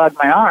starts to bug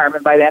my arm,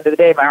 and by the end of the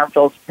day, my arm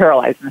feels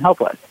paralyzed and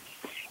helpless.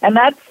 And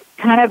that's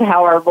kind of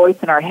how our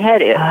voice in our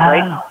head is,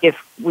 right?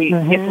 If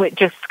it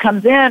just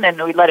comes in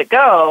and we let it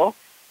go,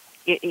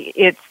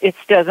 it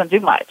doesn't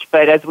do much.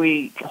 But as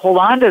we hold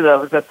on to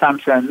those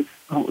assumptions,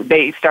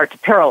 they start to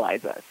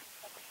paralyze us.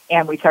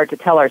 And we start to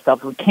tell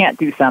ourselves we can't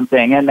do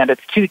something and that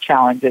it's too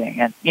challenging.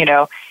 And,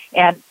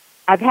 and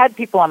I've had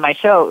people on my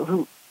show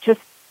who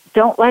just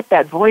don't let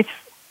that voice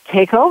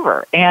take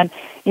over. And,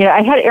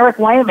 I had Eric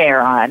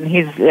Weihenmayer on.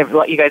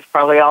 You guys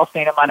probably all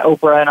seen him on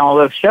Oprah and all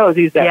those shows.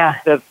 He's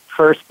the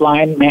first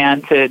blind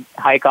man to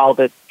hike all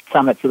the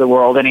summits of the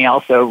world, and he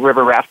also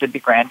river rafted the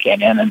Grand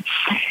Canyon, and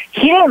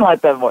he didn't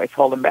let the voice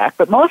hold him back.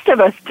 But most of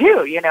us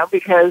do,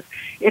 because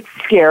it's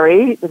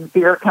scary and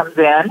fear comes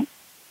in.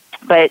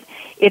 But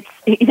it's,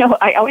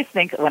 I always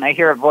think when I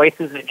hear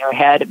voices in your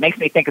head, it makes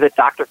me think of the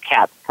Dr.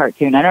 Katz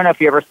cartoon. I don't know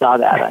if you ever saw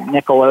that on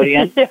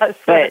Nickelodeon. Yes.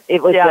 But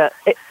it was,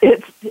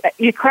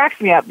 it cracks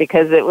me up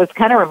because it was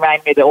kind of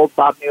remind me of the old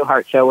Bob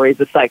Newhart show where he's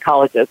a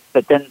psychologist,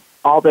 but then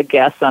all the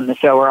guests on the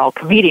show are all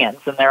comedians,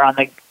 and they're on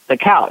the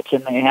couch,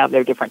 and they have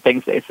their different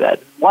things they said.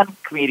 One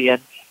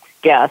comedian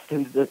guest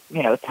who's,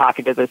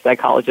 talking to the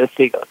psychologist,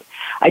 he goes,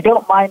 I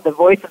don't mind the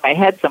voice in my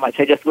head so much,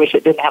 I just wish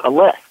it didn't have a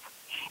list.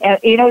 And,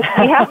 we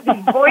have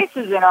these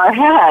voices in our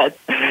heads,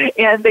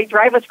 and they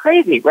drive us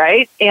crazy,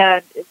 right?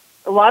 And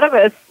a lot of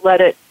us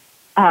let it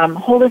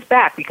hold us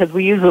back because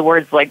we use the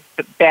words like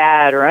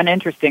bad or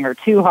uninteresting or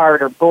too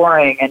hard or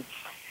boring, and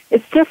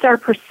it's just our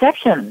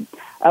perception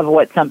of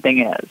what something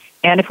is.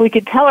 And if we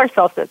could tell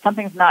ourselves that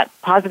something's not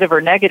positive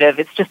or negative,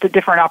 it's just a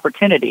different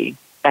opportunity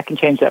that can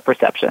change that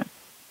perception.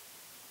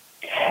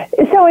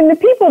 So in the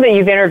people that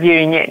you've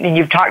interviewed and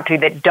you've talked to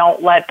that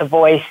don't let the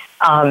voice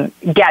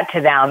get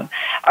to them,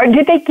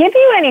 did they give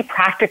you any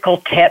practical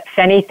tips,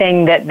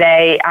 anything that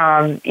they,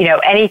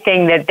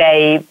 anything that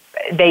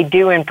they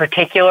do in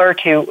particular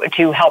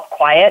to help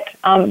quiet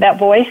that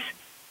voice?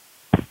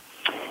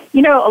 A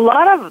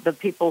lot of the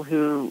people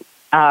who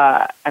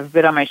I've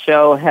been on my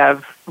show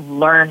have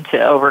learned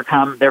to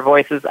overcome their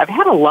voices. I've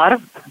had a lot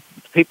of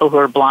people who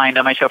are blind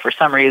on my show for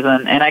some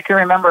reason, and I can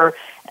remember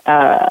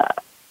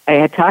I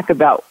had talked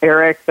about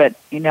Eric, but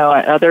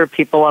other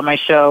people on my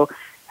show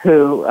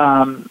who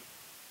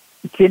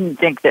didn't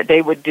think that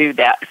they would do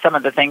that. Some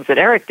of the things that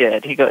Eric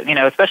did, he goes,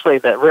 especially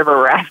the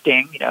river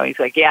rafting. He's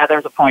like, yeah,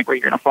 there's a point where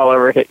you're going to fall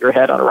over, hit your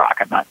head on a rock.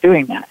 I'm not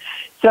doing that.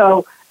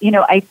 So,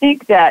 I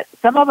think that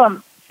some of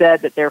them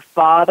said that their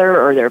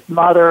father or their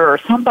mother or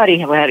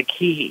somebody who had a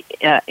key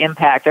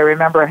impact. I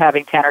remember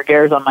having Tanner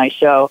Gares on my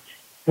show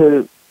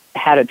who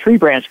had a tree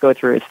branch go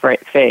through his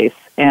face,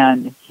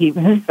 and he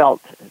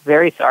felt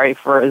very sorry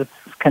for his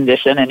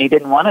condition, and he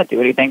didn't want to do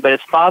anything. But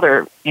his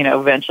father,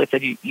 eventually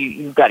said,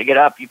 "You've got to get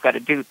up. You've got to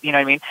do."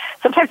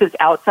 Sometimes it's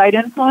outside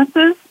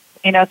influences.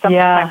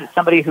 Sometimes it's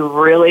somebody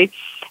who really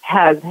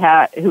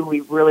who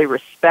we really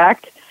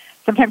respect.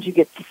 Sometimes you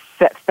get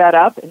fed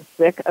up and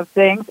sick of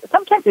things.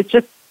 Sometimes it's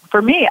just.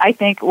 For me, I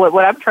think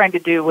what I'm trying to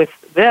do with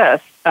this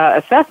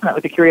assessment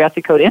with the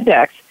Curiosity Code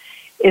Index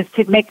is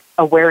to make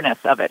awareness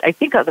of it. I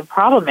think the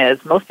problem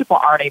is most people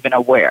aren't even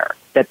aware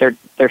that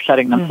they're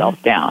shutting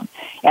themselves down,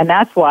 and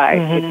that's why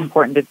it's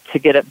important to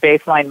get a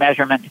baseline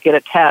measurement, to get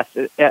a test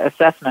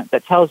assessment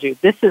that tells you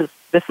this is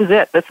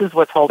it. This is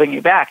what's holding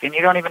you back, and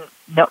you don't even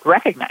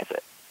recognize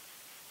it.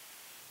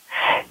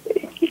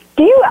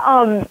 Do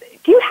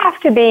you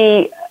have to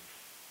be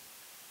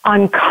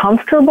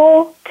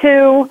uncomfortable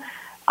to?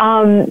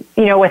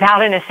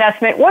 Without an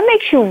assessment, what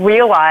makes you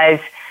realize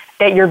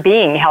that you're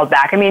being held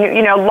back? A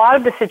lot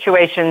of the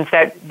situations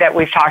that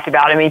we've talked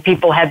about,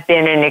 people have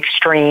been in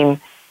extreme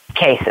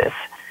cases,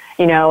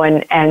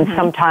 and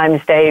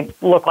sometimes they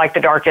look like the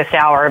darkest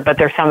hour, but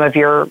they're some of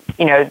your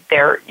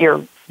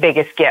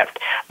biggest gift.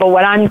 But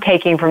what I'm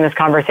taking from this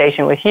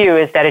conversation with you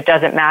is that it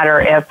doesn't matter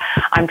if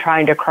I'm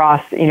trying to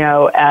cross,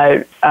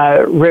 a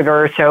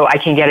river so I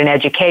can get an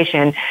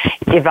education.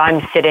 If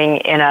I'm sitting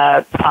in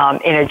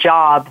a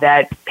job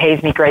that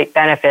pays me great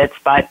benefits,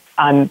 but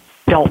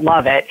don't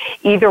love it,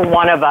 either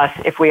one of us,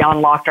 if we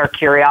unlocked our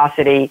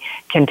curiosity,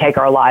 can take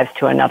our lives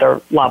to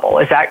another level.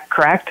 Is that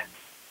correct?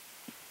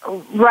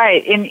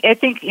 Right, and I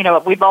think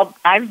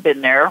I've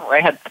been there.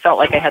 Where I felt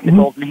like I had the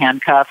golden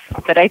handcuffs,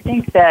 but I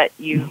think that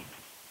you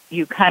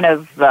kind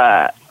of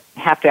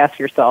have to ask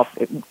yourself,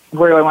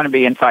 where do I want to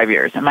be in 5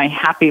 years? Am I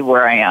happy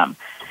where I am?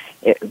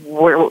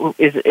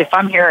 If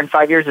I'm here in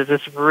 5 years, is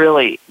this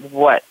really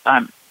what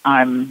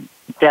I'm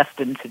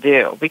destined to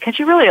do? Because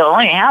you really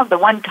only have the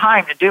one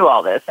time to do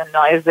all this, and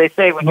as they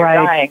say, when you're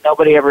dying,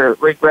 nobody ever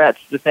regrets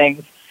the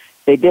things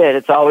they did.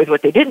 It's always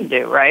what they didn't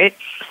do, right?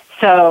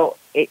 So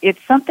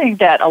it's something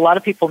that a lot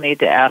of people need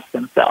to ask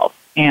themselves.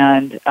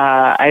 And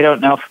I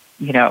don't know if,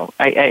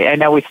 I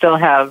know we still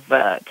have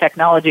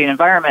technology and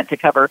environment to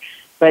cover,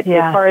 but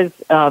as far as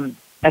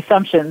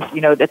assumptions,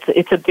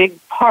 it's a big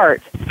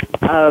part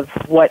of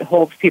what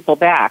holds people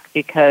back,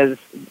 because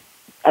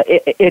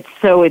it's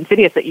so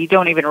insidious that you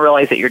don't even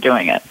realize that you're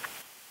doing it.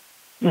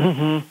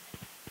 Mm-hmm.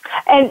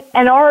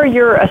 And are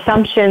your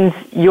assumptions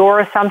your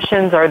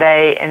assumptions? Are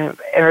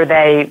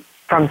they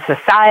from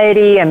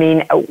society? I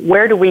mean,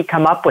 where do we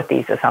come up with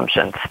these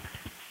assumptions?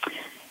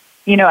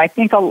 I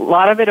think a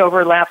lot of it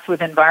overlaps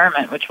with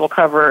environment, which we'll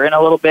cover in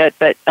a little bit,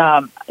 but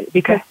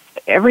because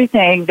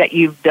everything that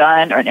you've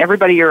done and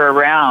everybody you're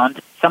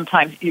around,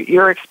 sometimes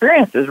your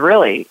experiences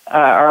really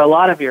are a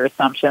lot of your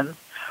assumptions,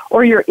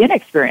 or your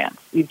inexperience,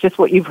 just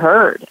what you've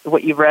heard,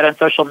 what you've read on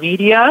social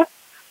media,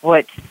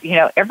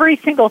 every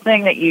single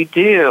thing that you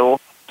do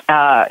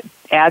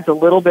adds a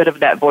little bit of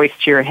that voice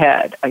to your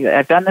head.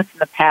 I've done this in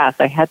the past.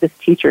 I had this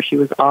teacher, she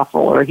was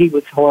awful, or he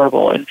was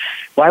horrible, and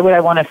why would I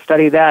want to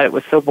study that? It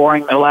was so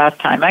boring the last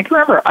time. I can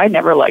remember I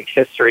never liked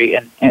history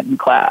in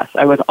class.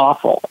 I was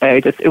awful.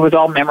 It was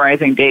all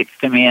memorizing dates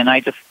to me, and I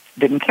just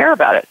didn't care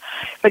about it.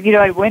 But,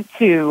 I went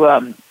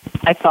to,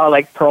 I saw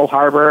like Pearl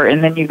Harbor,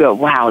 and then you go,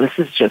 wow, this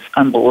is just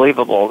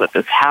unbelievable that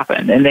this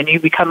happened. And then you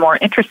become more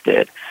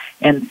interested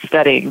in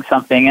studying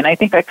something. And I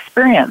think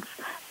experience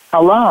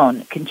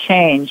alone can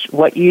change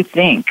what you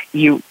think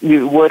you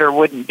would or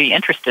wouldn't be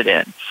interested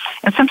in.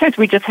 And sometimes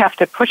we just have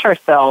to push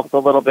ourselves a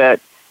little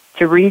bit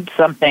to read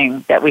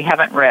something that we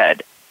haven't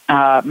read.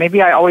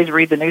 Maybe I always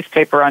read the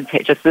newspaper on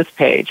just this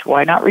page.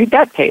 Why not read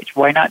that page?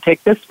 Why not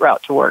take this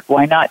route to work?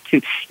 Why not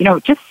just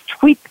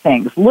tweak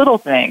things, little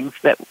things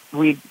that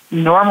we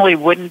normally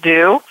wouldn't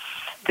do,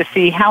 to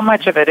see how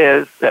much of it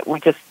is that we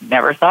just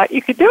never thought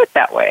you could do it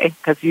that way,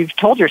 because you've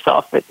told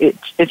yourself that it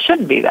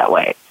shouldn't be that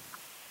way.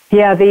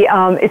 Yeah,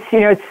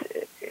 that's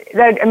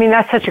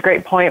such a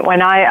great point.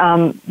 When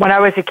I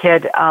was a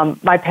kid,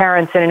 my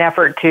parents, in an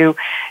effort to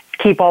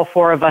keep all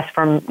four of us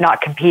from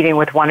not competing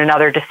with one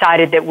another,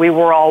 decided that we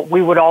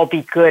would all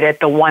be good at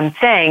the one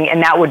thing,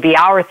 and that would be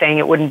our thing.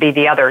 It wouldn't be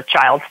the other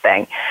child's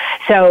thing.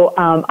 So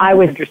I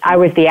was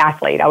the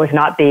athlete. I was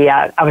not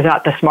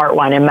the smart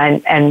one,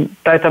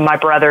 and both of my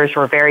brothers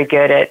were very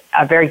good at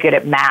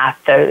math.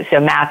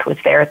 So math was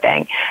their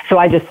thing. So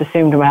I just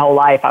assumed my whole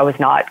life I was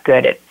not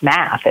good at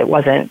math. It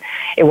wasn't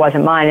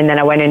mine. And then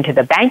I went into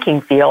the banking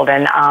field,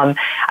 and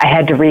I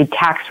had to read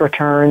tax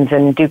returns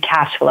and do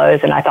cash flows,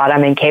 and I thought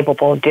I'm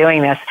incapable of doing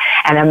this.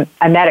 And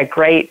I met a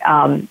great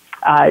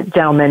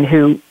gentleman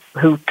who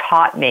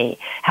taught me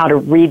how to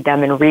read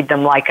them and read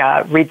them like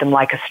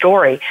a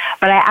story.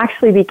 But I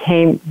actually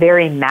became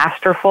very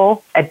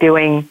masterful at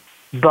doing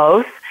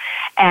both,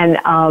 and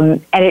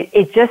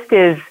it just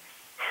is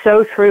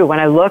so true when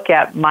I look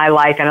at my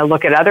life and I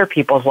look at other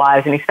people's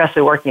lives, and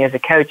especially working as a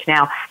coach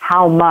now,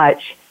 how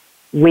much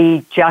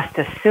we just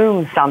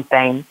assume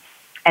something,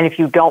 and if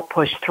you don't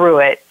push through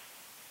it,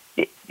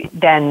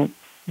 then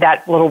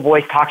that little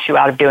voice talks you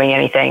out of doing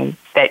anything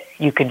that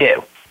you could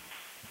do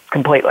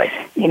completely.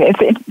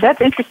 That's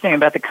interesting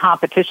about the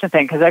competition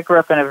thing, because I grew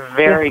up in a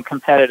very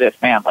competitive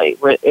family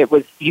where it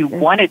was you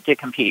wanted to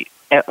compete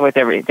with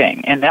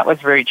everything, and that was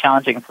very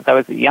challenging since I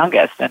was the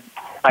youngest. And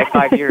by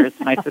 5 years,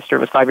 my sister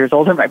was 5 years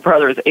older, my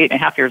brother was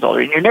 8.5 years older,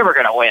 and you're never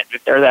going to win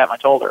if they're that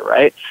much older,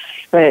 right?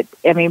 But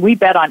we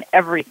bet on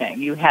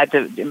everything. You had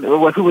to who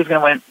was going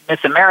to win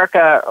Miss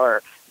America,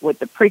 or with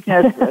the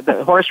Preakness,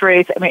 the horse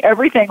race.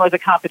 Everything was a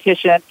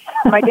competition.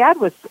 My dad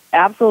was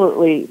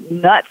absolutely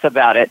nuts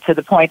about it, to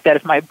the point that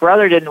if my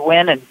brother didn't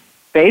win in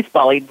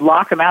baseball, he'd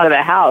lock him out of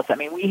the house.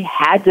 We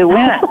had to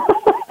win.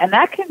 And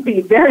that can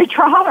be very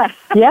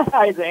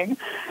traumatizing,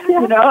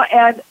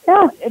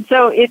 And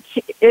so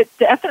it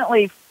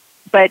definitely,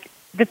 but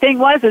the thing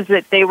is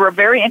that they were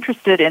very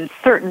interested in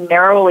certain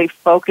narrowly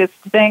focused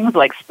things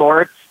like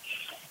sports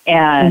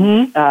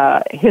and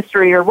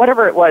history or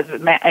whatever it was,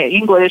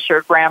 English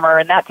or grammar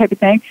and that type of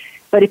thing.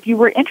 But if you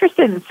were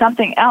interested in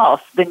something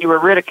else, then you were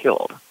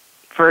ridiculed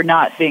for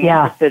not being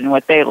interested in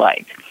what they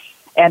liked.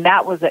 And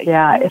that was a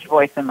huge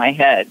voice in my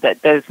head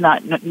that is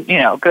not,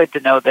 good to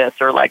know this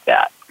or like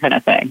that kind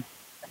of thing.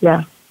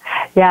 Yeah.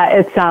 Yeah,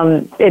 it's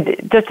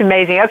just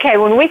amazing. Okay,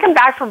 when we come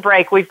back from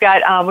break, we've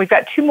got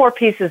 2 more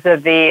pieces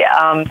of the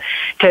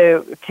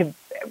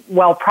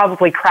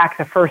probably crack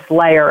the first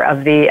layer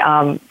of the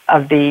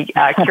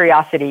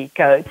curiosity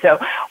code. So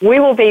we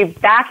will be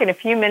back in a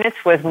few minutes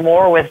with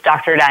more with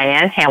Dr.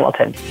 Diane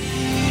Hamilton.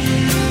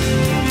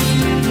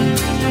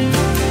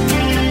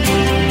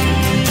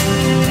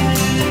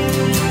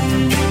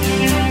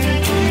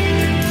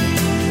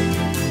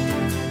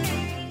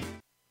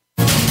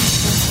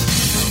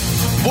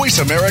 Voice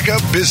America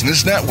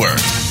Business Network,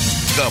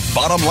 the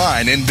bottom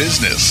line in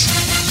business.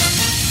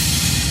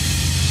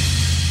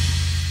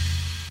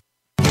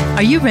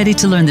 Are you ready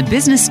to learn the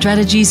business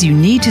strategies you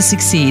need to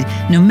succeed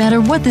no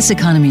matter what this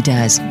economy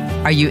does?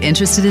 Are you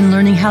interested in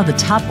learning how the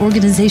top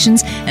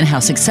organizations and how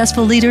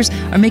successful leaders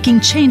are making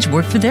change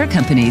work for their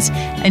companies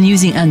and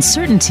using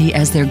uncertainty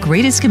as their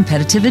greatest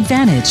competitive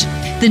advantage?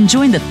 Then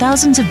join the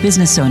thousands of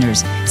business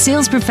owners,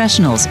 sales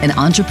professionals, and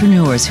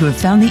entrepreneurs who have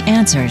found the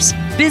answers.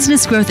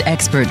 Business growth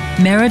expert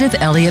Meredith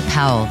Elliott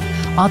Powell,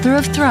 author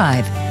of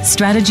Thrive,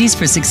 Strategies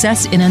for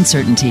Success in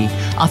Uncertainty,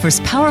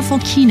 offers powerful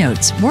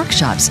keynotes,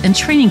 workshops, and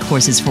training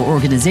courses for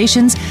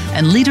organizations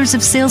and leaders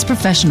of sales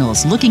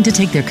professionals looking to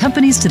take their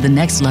companies to the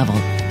next level.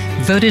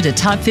 Voted a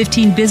top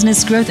 15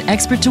 business growth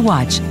expert to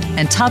watch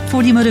and top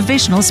 40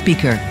 motivational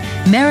speaker,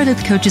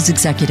 Meredith coaches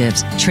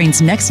executives,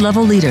 trains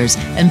next-level leaders,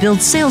 and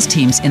builds sales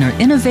teams in her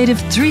innovative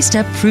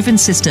 3-step proven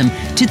system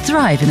to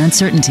thrive in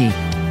uncertainty.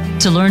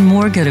 To learn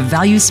more, go to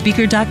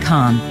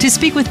valuespeaker.com to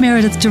speak with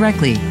Meredith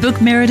directly,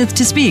 book Meredith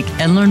to speak,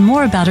 and learn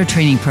more about her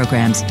training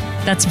programs.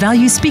 That's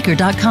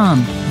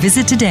valuespeaker.com.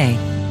 Visit today.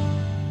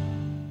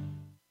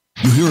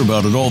 You hear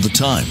about it all the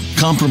time.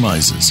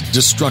 Compromises,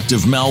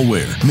 destructive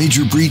malware,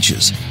 major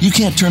breaches. You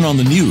can't turn on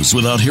the news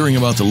without hearing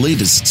about the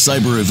latest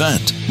cyber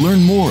event.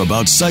 Learn more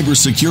about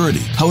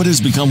cybersecurity, how it has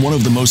become one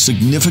of the most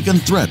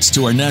significant threats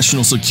to our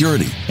national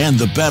security, and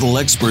the battle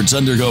experts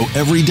undergo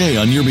every day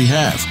on your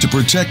behalf to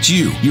protect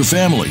you, your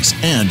families,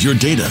 and your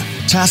data.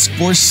 Task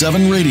Force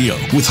 7 Radio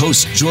with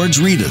host George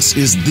Reedus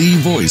is the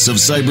voice of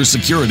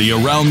cybersecurity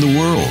around the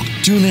world.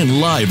 Tune in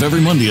live every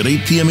Monday at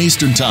 8 p.m.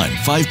 Eastern Time,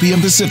 5 p.m.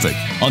 Pacific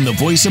on the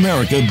Voice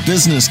America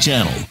Business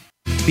Channel.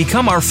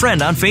 Become our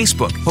friend on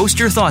Facebook. Post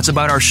your thoughts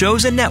about our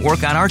shows and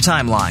network on our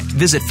timeline.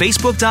 Visit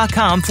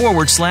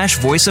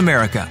Facebook.com/Voice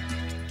America.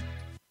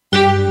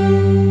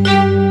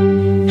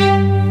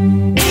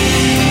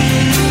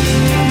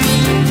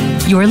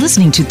 You are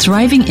listening to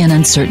Thriving in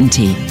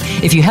Uncertainty.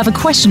 If you have a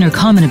question or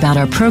comment about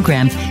our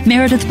program,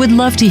 Meredith would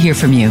love to hear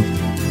from you.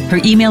 Her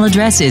email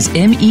address is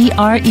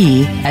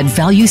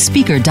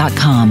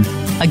mere@valuespeaker.com.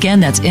 Again,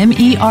 that's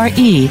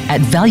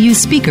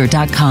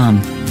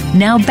mere@valuespeaker.com.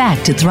 Now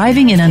back to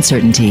Thriving in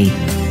Uncertainty.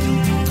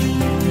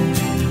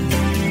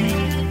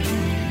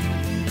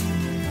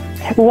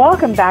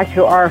 Welcome back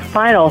to our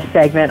final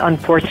segment,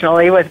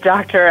 unfortunately, with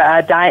Dr.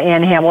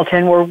 Diane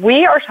Hamilton, where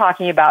we are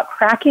talking about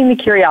cracking the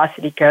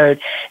curiosity code,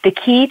 the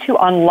key to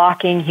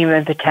unlocking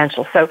human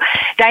potential. So,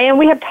 Diane,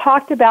 we have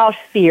talked about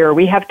fear.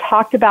 We have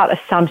talked about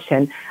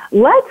assumption.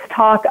 Let's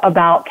talk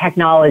about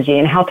technology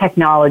and how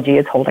technology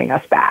is holding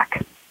us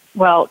back.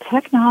 Well,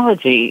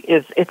 technology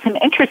it's an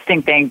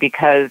interesting thing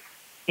because,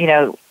 you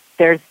know,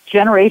 there's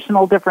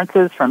generational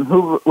differences from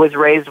who was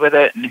raised with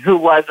it and who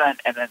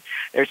wasn't, and then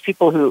there's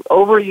people who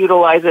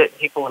overutilize it,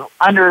 people who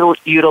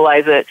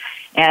underutilize it.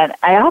 And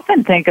I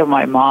often think of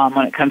my mom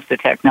when it comes to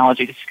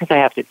technology, just because I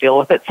have to deal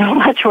with it so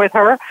much with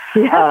her.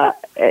 Yeah.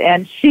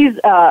 And she's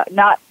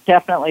not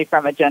definitely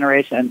from a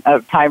generation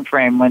of time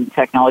frame when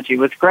technology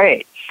was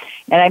great.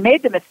 And I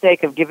made the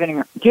mistake of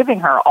giving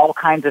her all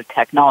kinds of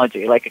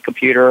technology, like a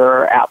computer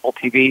or Apple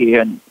TV,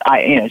 and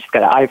she's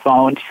got an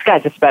iPhone. She's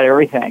got just about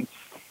everything.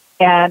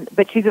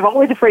 But she's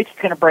always afraid she's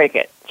going to break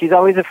it. She's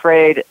always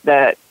afraid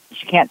that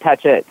she can't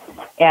touch it.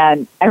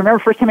 And I remember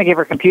the first time I gave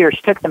her a computer,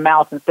 she took the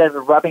mouse, instead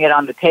of rubbing it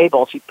on the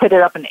table, she put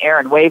it up in the air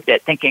and waved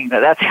it, thinking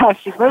that that's how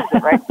she moves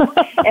it, right?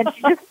 And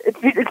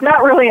it's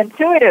not really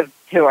intuitive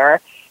to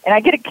her. And I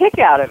get a kick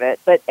out of it,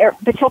 but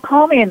she'll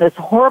call me in this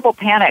horrible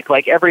panic,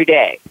 like every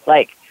day,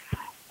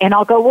 and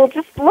I'll go, well,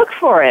 just look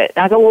for it.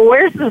 And I go, well,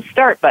 where's the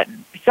start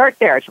button? Start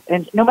there.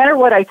 And no matter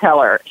what I tell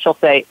her, she'll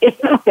say,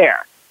 it's not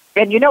there.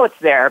 And you know it's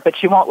there, but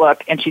she won't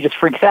look, and she just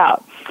freaks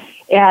out.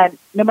 And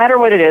no matter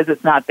what it is,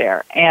 it's not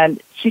there.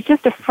 And she's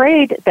just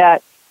afraid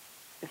that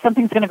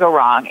something's going to go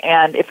wrong.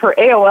 And if her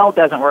AOL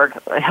doesn't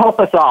work, help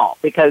us all,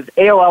 because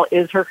AOL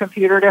is her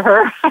computer to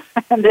her.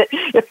 And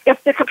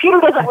if the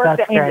computer doesn't work,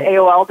 that means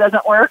AOL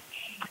doesn't work.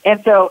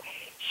 And so,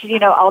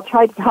 I'll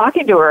try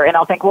talking to her, and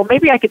I'll think, well,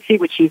 maybe I could see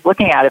what she's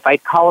looking at if I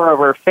call her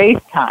over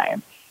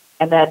FaceTime.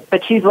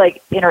 But she's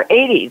like in her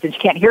 80s and she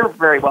can't hear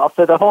very well.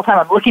 So the whole time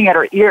I'm looking at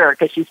her ear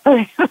because she's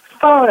putting the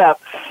phone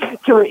up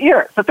to her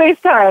ear. So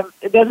FaceTime,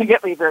 it doesn't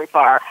get me very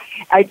far.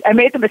 I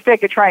made the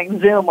mistake of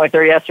trying Zoom with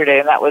her yesterday,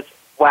 and that was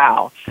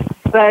wow.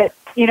 But,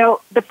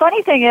 the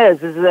funny thing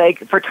is like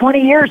for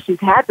 20 years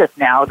she's had this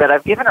now that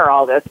I've given her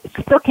all this.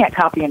 She still can't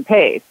copy and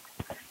paste.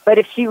 But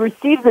if she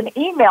receives an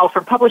email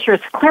from Publishers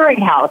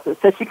Clearinghouse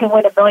that says she can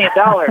win $1 million,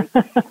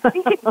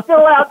 she can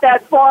fill out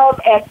that form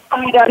and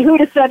find out who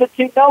to send it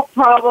to, no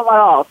problem at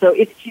all. So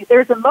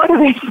there's a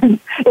motivation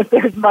if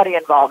there's money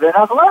involved, and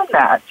I've learned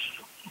that.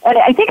 And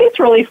I think it's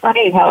really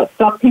funny how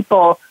some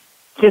people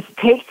just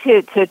take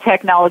to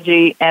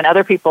technology and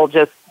other people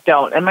just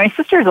don't. And my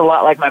sister's a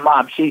lot like my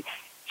mom. She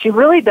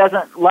really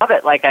doesn't love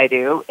it like I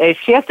do. If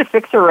she has to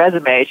fix her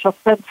resume, she'll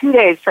spend 2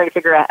 days trying to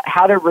figure out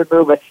how to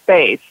remove a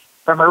space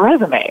from her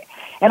resume.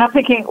 And I'm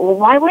thinking, well,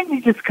 why wouldn't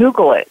you just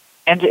Google it?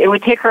 And it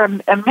would take her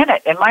a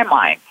minute in my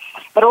mind.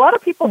 But a lot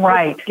of people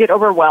get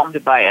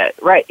overwhelmed by it,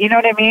 right? You know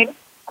what I mean?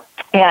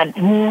 And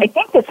I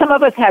think that some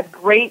of us had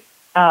great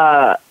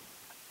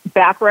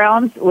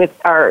backgrounds with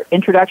our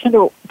introduction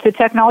to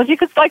technology,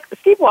 because like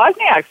Steve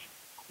Wozniak's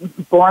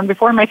born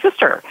before my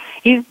sister.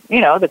 He's,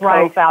 the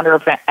co-founder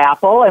of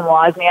Apple, and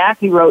Wozniak,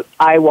 he wrote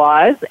I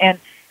Was, and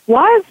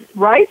Woz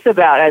writes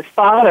about his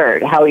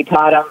father, how he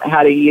taught him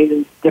how to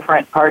use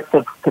different parts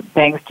of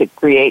things to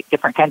create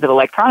different kinds of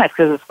electronics,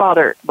 because his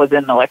father was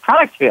in the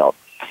electronics field.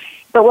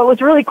 But what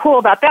was really cool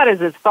about that is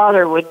his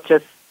father wouldn't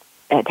just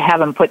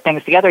have him put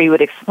things together. He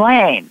would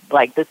explain,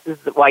 like, this is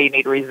why you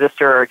need a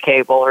resistor or a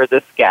cable, or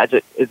this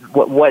gadget is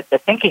what the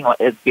thinking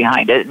is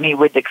behind it. And he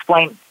would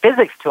explain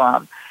physics to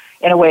him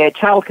in a way a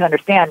child can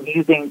understand,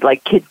 using,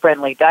 like,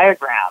 kid-friendly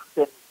diagrams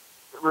and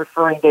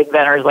referring to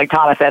inventors like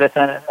Thomas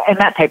Edison and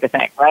that type of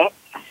thing, right?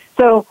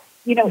 So,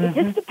 it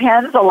just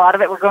depends. A lot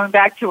of it, we're going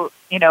back to,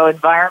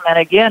 environment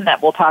again,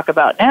 that we'll talk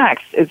about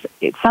next,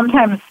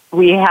 sometimes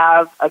we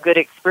have a good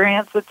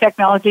experience with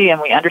technology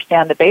and we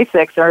understand the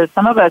basics, or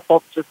some of us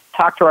will just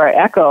talk to our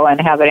Echo and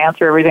have it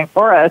answer everything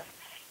for us,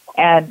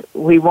 and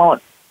we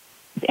won't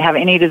have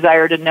any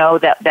desire to know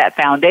that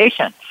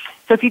foundation.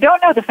 So if you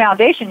don't know the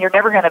foundation, you're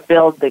never going to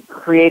build the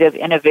creative,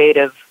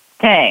 innovative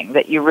thing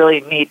that you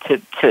really need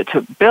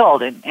to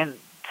build and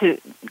to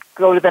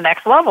go to the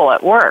next level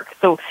at work.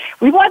 So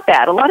we want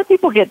that. A lot of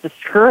people get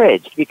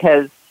discouraged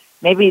because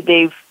maybe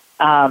they've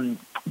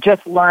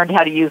just learned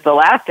how to use the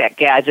last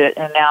gadget,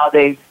 and now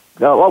they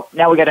go, well,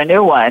 now we got a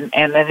new one.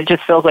 And then it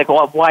just feels like,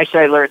 well, why should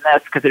I learn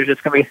this? Because there's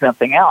just going to be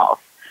something else.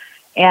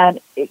 And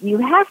you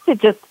have to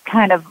just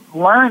kind of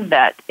learn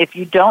that if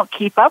you don't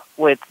keep up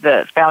with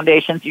the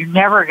foundations, you're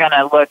never going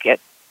to look at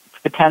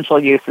potential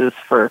uses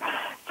for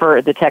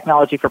the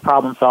technology for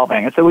problem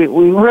solving. And so we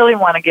really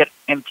want to get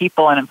in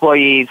people and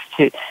employees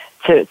to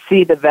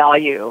see the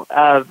value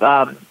of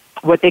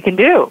what they can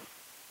do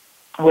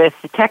with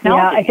the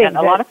technology. I think and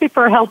a lot of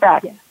people are held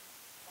back. Yeah.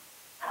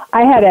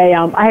 I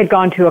had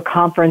gone to a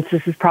conference.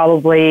 This is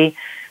probably,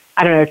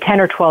 10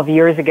 or 12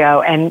 years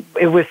ago, and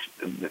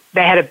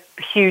they had a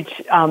huge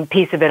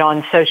piece of it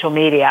on social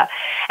media,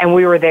 and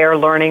we were there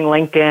learning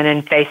LinkedIn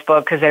and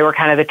Facebook because they were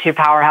kind of the two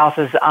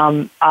powerhouses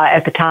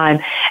at the time.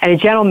 And a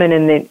gentleman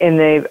in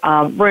the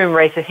room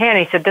raised his hand.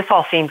 And he said, "This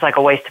all seems like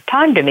a waste of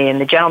time to me." And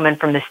the gentleman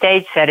from the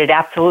stage said, "It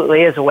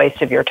absolutely is a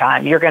waste of your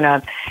time. You're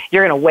gonna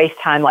waste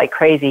time like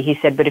crazy." He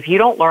said, "But if you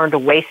don't learn to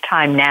waste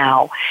time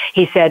now,"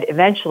 he said,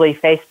 "eventually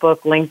Facebook,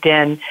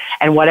 LinkedIn,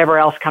 and whatever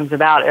else comes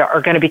about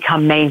are going to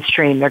become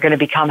mainstream. They're going to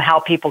become how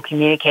people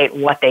communicate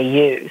and what they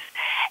use.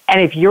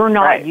 And if you're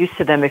not used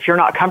to them, if you're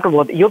not comfortable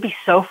with it, you'll be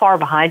so far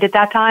behind at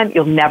that time,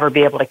 you'll never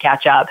be able to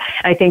catch up."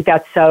 And I think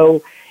that's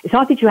so, it's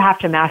not that you have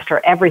to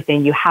master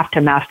everything, you have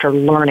to master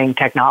learning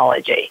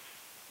technology.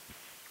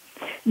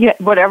 Yeah,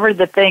 whatever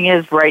the thing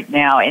is right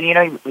now. And,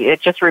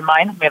 it just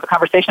reminds me of a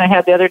conversation I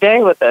had the other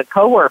day with a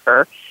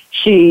coworker.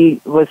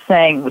 She was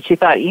saying she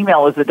thought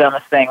email was the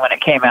dumbest thing when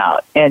it came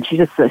out. And she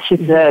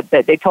said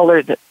that they told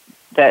her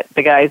that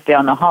the guys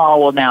down the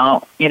hall will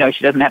now, she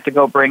doesn't have to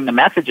go bring the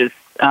messages,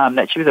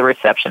 that she was a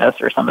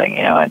receptionist or something,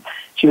 and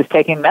she was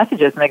taking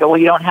messages, and they go, "Well,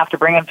 you don't have to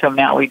bring them to them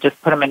now. We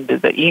just put them into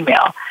the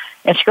email."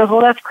 And she goes, "Well,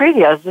 that's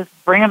crazy. I was just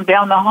bring them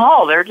down the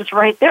hall. They're just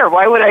right there.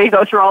 Why would I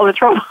go through all the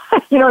trouble?"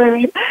 You know what I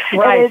mean?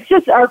 Right. And it's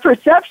just our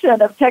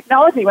perception of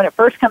technology when it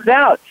first comes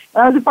out.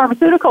 When I was in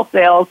pharmaceutical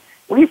sales,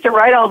 we used to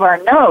write all of our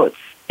notes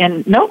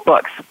in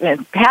notebooks,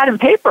 and pad and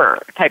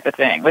paper type of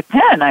thing, with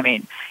pen,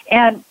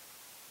 And,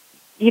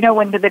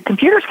 when the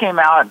computers came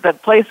out, the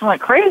place went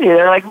crazy.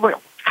 They're like,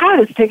 "God,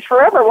 this takes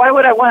forever. Why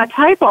would I want to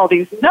type all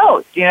these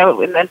notes?"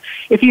 And then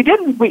if you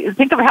didn't,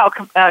 think of how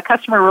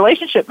customer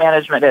relationship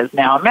management is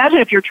now. Imagine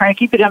if you're trying to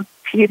keep it in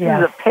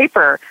pieces of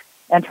paper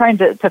and trying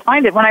to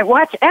find it. When I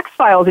watch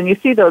X-Files and you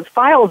see those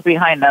files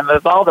behind them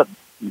of all the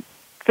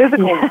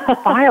physical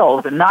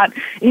files and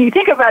you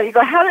think about it, you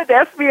go, how did the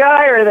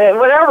FBI or the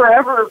whatever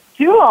ever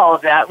do all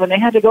of that when they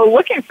had to go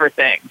looking for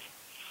things?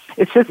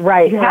 It's just, you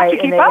have to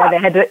keep up.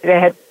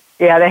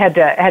 They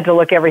had to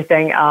look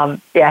everything,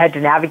 had to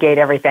navigate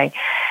everything.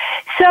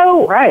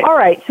 So, all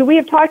right. So we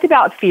have talked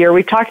about fear.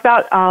 We've talked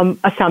about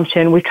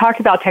assumption. We've talked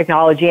about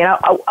technology. And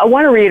I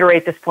want to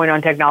reiterate this point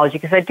on technology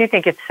because I do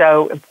think it's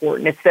so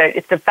important.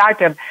 It's the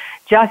fact of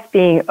just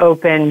being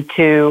open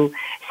to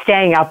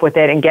staying up with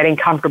it and getting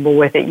comfortable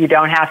with it. You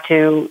don't have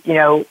to,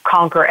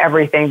 conquer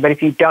everything, but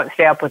if you don't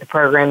stay up with the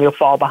program, you'll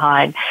fall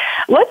behind.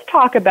 Let's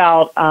talk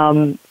about,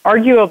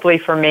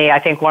 arguably for me, I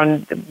think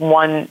one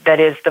that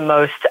is the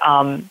most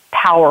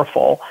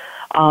powerful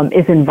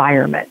is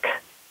environment.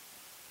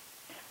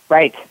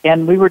 Right.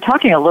 And we were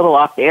talking a little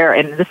off the air,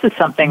 and this is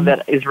something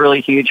that is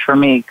really huge for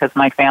me because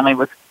my family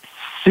was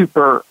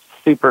super,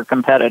 super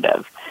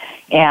competitive.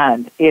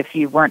 And if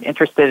you weren't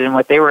interested in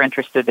what they were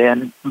interested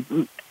in,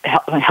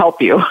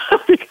 help you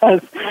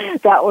because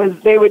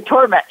they would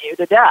torment you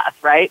to death,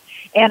 right?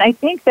 And I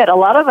think that a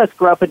lot of us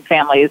grow up in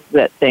families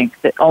that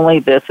think that only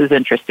this is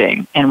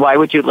interesting, and why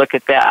would you look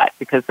at that?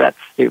 Because that's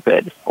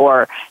stupid.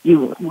 Or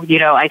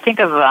I think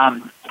of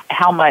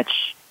how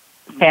much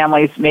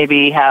families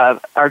maybe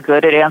are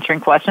good at answering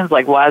questions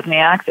like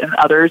Wozniak's, and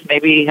others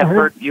maybe have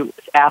heard you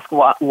ask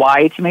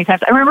why too many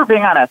times. I remember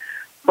being on a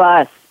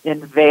bus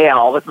in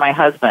Vail with my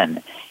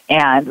husband,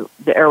 and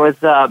there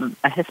was a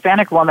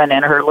Hispanic woman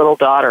and her little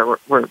daughter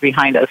were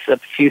behind us a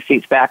few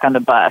seats back on the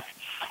bus.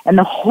 And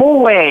the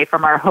whole way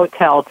from our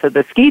hotel to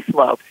the ski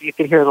slopes, you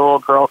could hear the little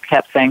girl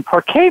kept saying,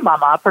 "¿Por qué,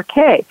 Mama? ¿Por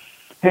qué?"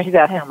 And she's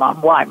asking her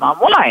mom, "Why, Mom?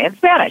 Why?" in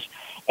Spanish.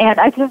 And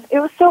it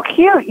was so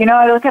cute.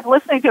 I kept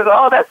listening to it.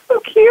 Oh, that's so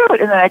cute.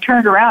 And then I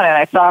turned around and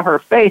I saw her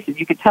face, and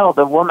you could tell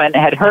the woman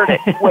had heard it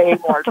way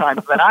more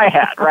times than I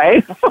had,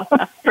 right?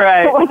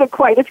 Right. It wasn't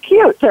quite as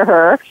cute to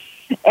her.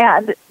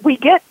 And we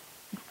get,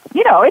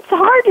 it's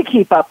hard to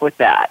keep up with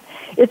that.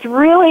 It's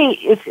really,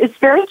 it's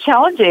very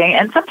challenging.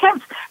 And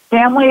sometimes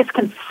families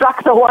can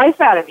suck the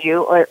life out of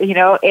you, I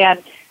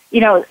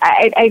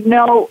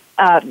know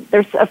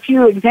there's a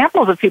few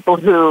examples of people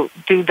who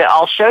do the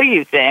I'll show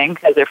you thing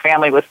because their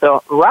family was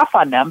so rough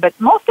on them, but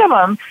most of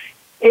them,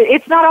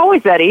 it's not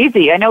always that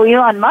easy. I know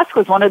Elon Musk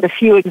was one of the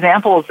few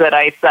examples that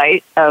I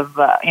cite of,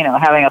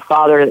 having a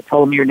father that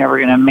told him you're never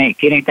going to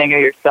make anything of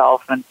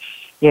yourself and,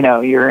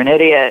 you're an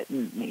idiot.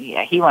 And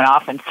he went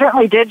off and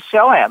certainly did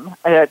show him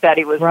that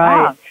he was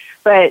wrong.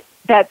 But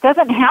that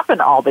doesn't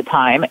happen all the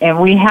time, and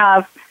we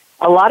have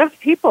a lot of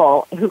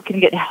people who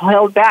can get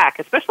held back,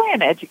 especially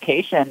in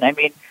education. I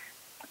mean,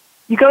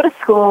 you go to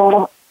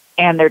school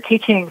and they're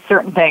teaching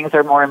certain things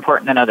are more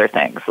important than other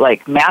things.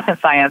 Like math and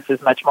science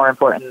is much more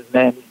important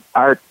than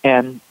art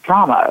and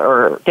drama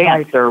or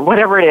dance or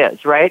whatever it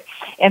is, right?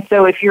 And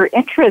so if your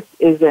interest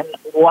is in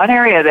one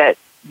area that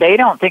they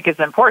don't think is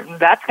important,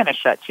 that's going to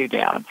shut you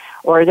down.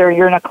 Or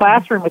you're in a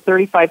classroom with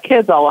 35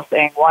 kids all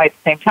saying why at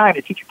the same time.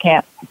 The teacher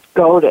can't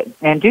go to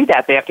and do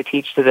that. They have to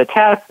teach to the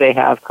test. They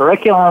have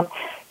curriculum.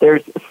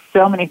 There's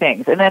so many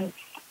things. And then,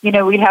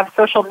 we have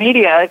social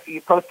media. If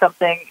you post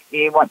something,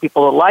 you want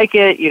people to like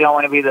it. You don't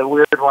want to be the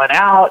weird one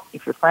out.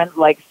 If your friends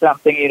like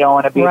something, you don't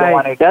want to be the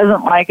one who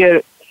doesn't like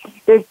it.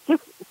 There's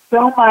just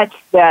so much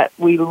that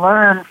we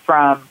learn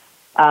from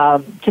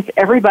just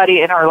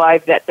everybody in our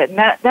life that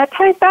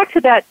ties back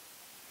to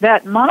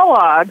that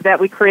monologue that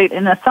we create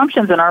in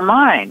assumptions in our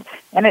mind.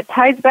 And it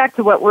ties back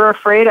to what we're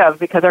afraid of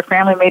because our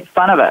family made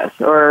fun of us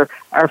or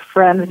our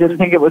friends didn't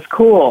think it was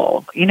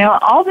cool.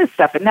 All this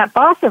stuff. And that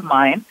boss of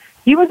mine,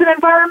 he was an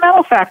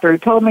environmental factor who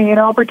told me,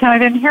 I'll pretend I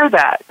didn't hear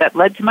that. That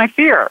led to my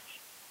fear.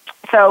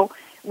 So,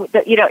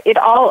 it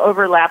all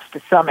overlaps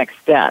to some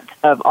extent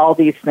of all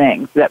these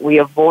things that we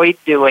avoid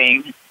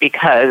doing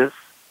because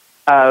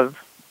of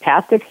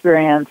past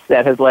experience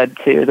that has led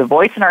to the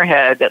voice in our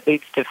head that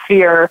leads to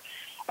fear.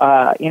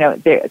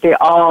 They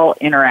all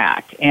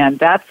interact. And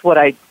that's what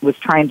I was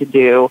trying to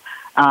do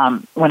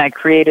when I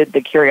created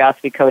the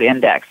Curiosity Code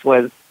Index,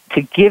 was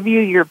to give you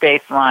your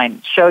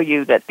baseline, show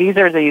you that these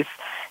are these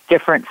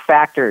different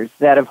factors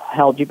that have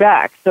held you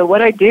back. So what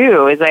I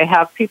do is I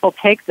have people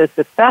take this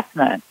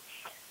assessment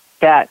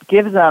that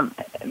gives them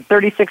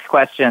 36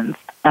 questions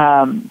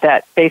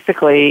that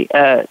basically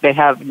they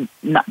have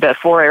the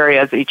 4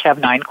 areas, each have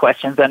 9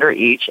 questions under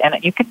each,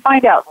 and you can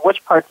find out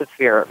which parts of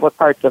fear, what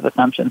parts of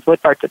assumptions,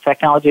 what parts of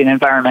technology and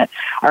environment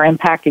are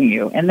impacting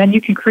you. And then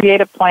you can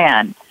create a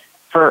plan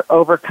for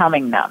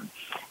overcoming them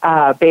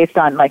based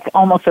on like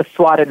almost a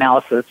SWOT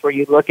analysis where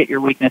you look at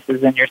your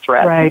weaknesses and your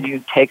threats and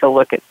you take a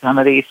look at some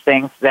of these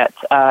things that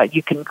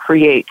you can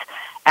create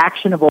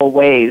actionable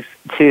ways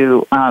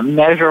to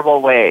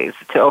measurable ways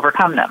to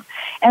overcome them.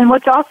 And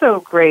what's also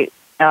great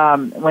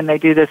when they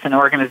do this in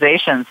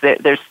organizations,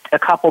 there's a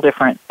couple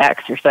different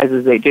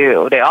exercises they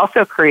do. They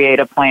also create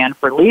a plan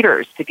for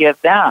leaders to give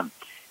them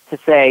to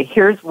say,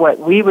 here's what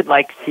we would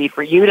like to see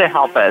for you to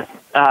help us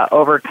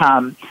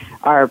overcome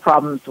our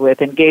problems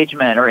with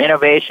engagement or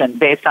innovation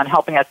based on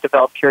helping us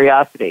develop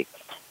curiosity.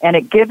 And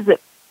it gives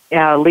it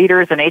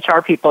leaders and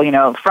HR people,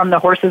 from the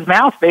horse's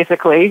mouth,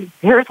 basically,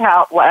 here's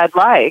what I'd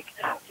like,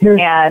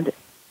 and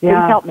please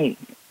help me.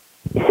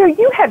 So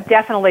you have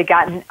definitely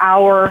gotten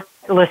our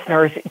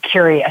listeners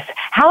curious.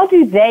 How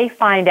do they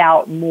find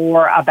out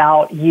more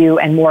about you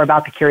and more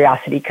about the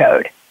Curiosity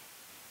Code?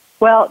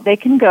 Well, they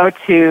can go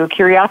to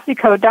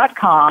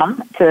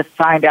curiositycode.com to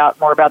find out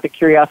more about the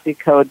Curiosity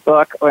Code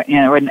book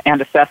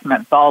and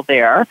assessment. It's all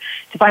there.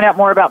 To find out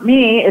more about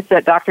me, it's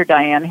at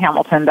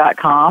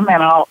drdianehamilton.com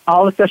and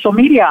all the social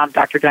media on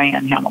Dr.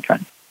 Diane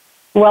Hamilton.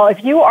 Well,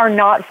 if you are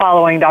not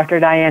following Dr.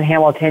 Diane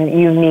Hamilton,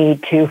 you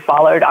need to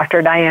follow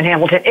Dr. Diane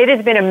Hamilton. It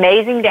has been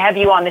amazing to have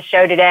you on the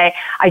show today.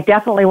 I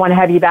definitely want to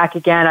have you back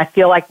again. I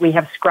feel like we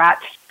have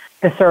scratched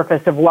the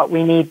surface of what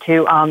we need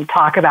to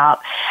talk about.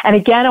 And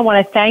again, I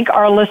want to thank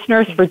our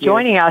listeners for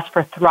joining us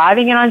for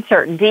Thriving in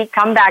Uncertainty.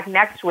 Come back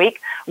next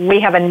week. We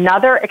have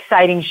another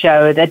exciting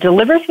show that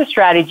delivers the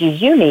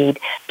strategies you need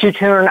to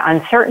turn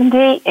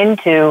uncertainty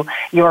into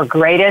your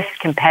greatest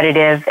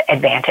competitive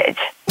advantage.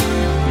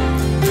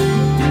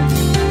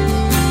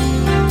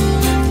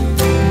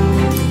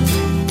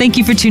 Thank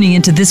you for tuning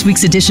into this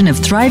week's edition of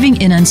Thriving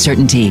in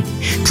Uncertainty.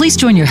 Please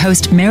join your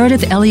host,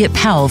 Meredith Elliott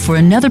Powell, for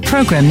another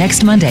program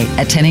next Monday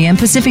at 10 a.m.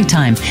 Pacific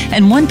Time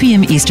and 1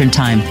 p.m. Eastern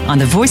Time on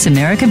the Voice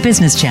America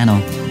Business Channel.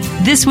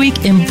 This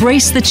week,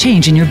 embrace the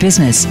change in your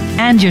business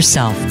and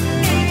yourself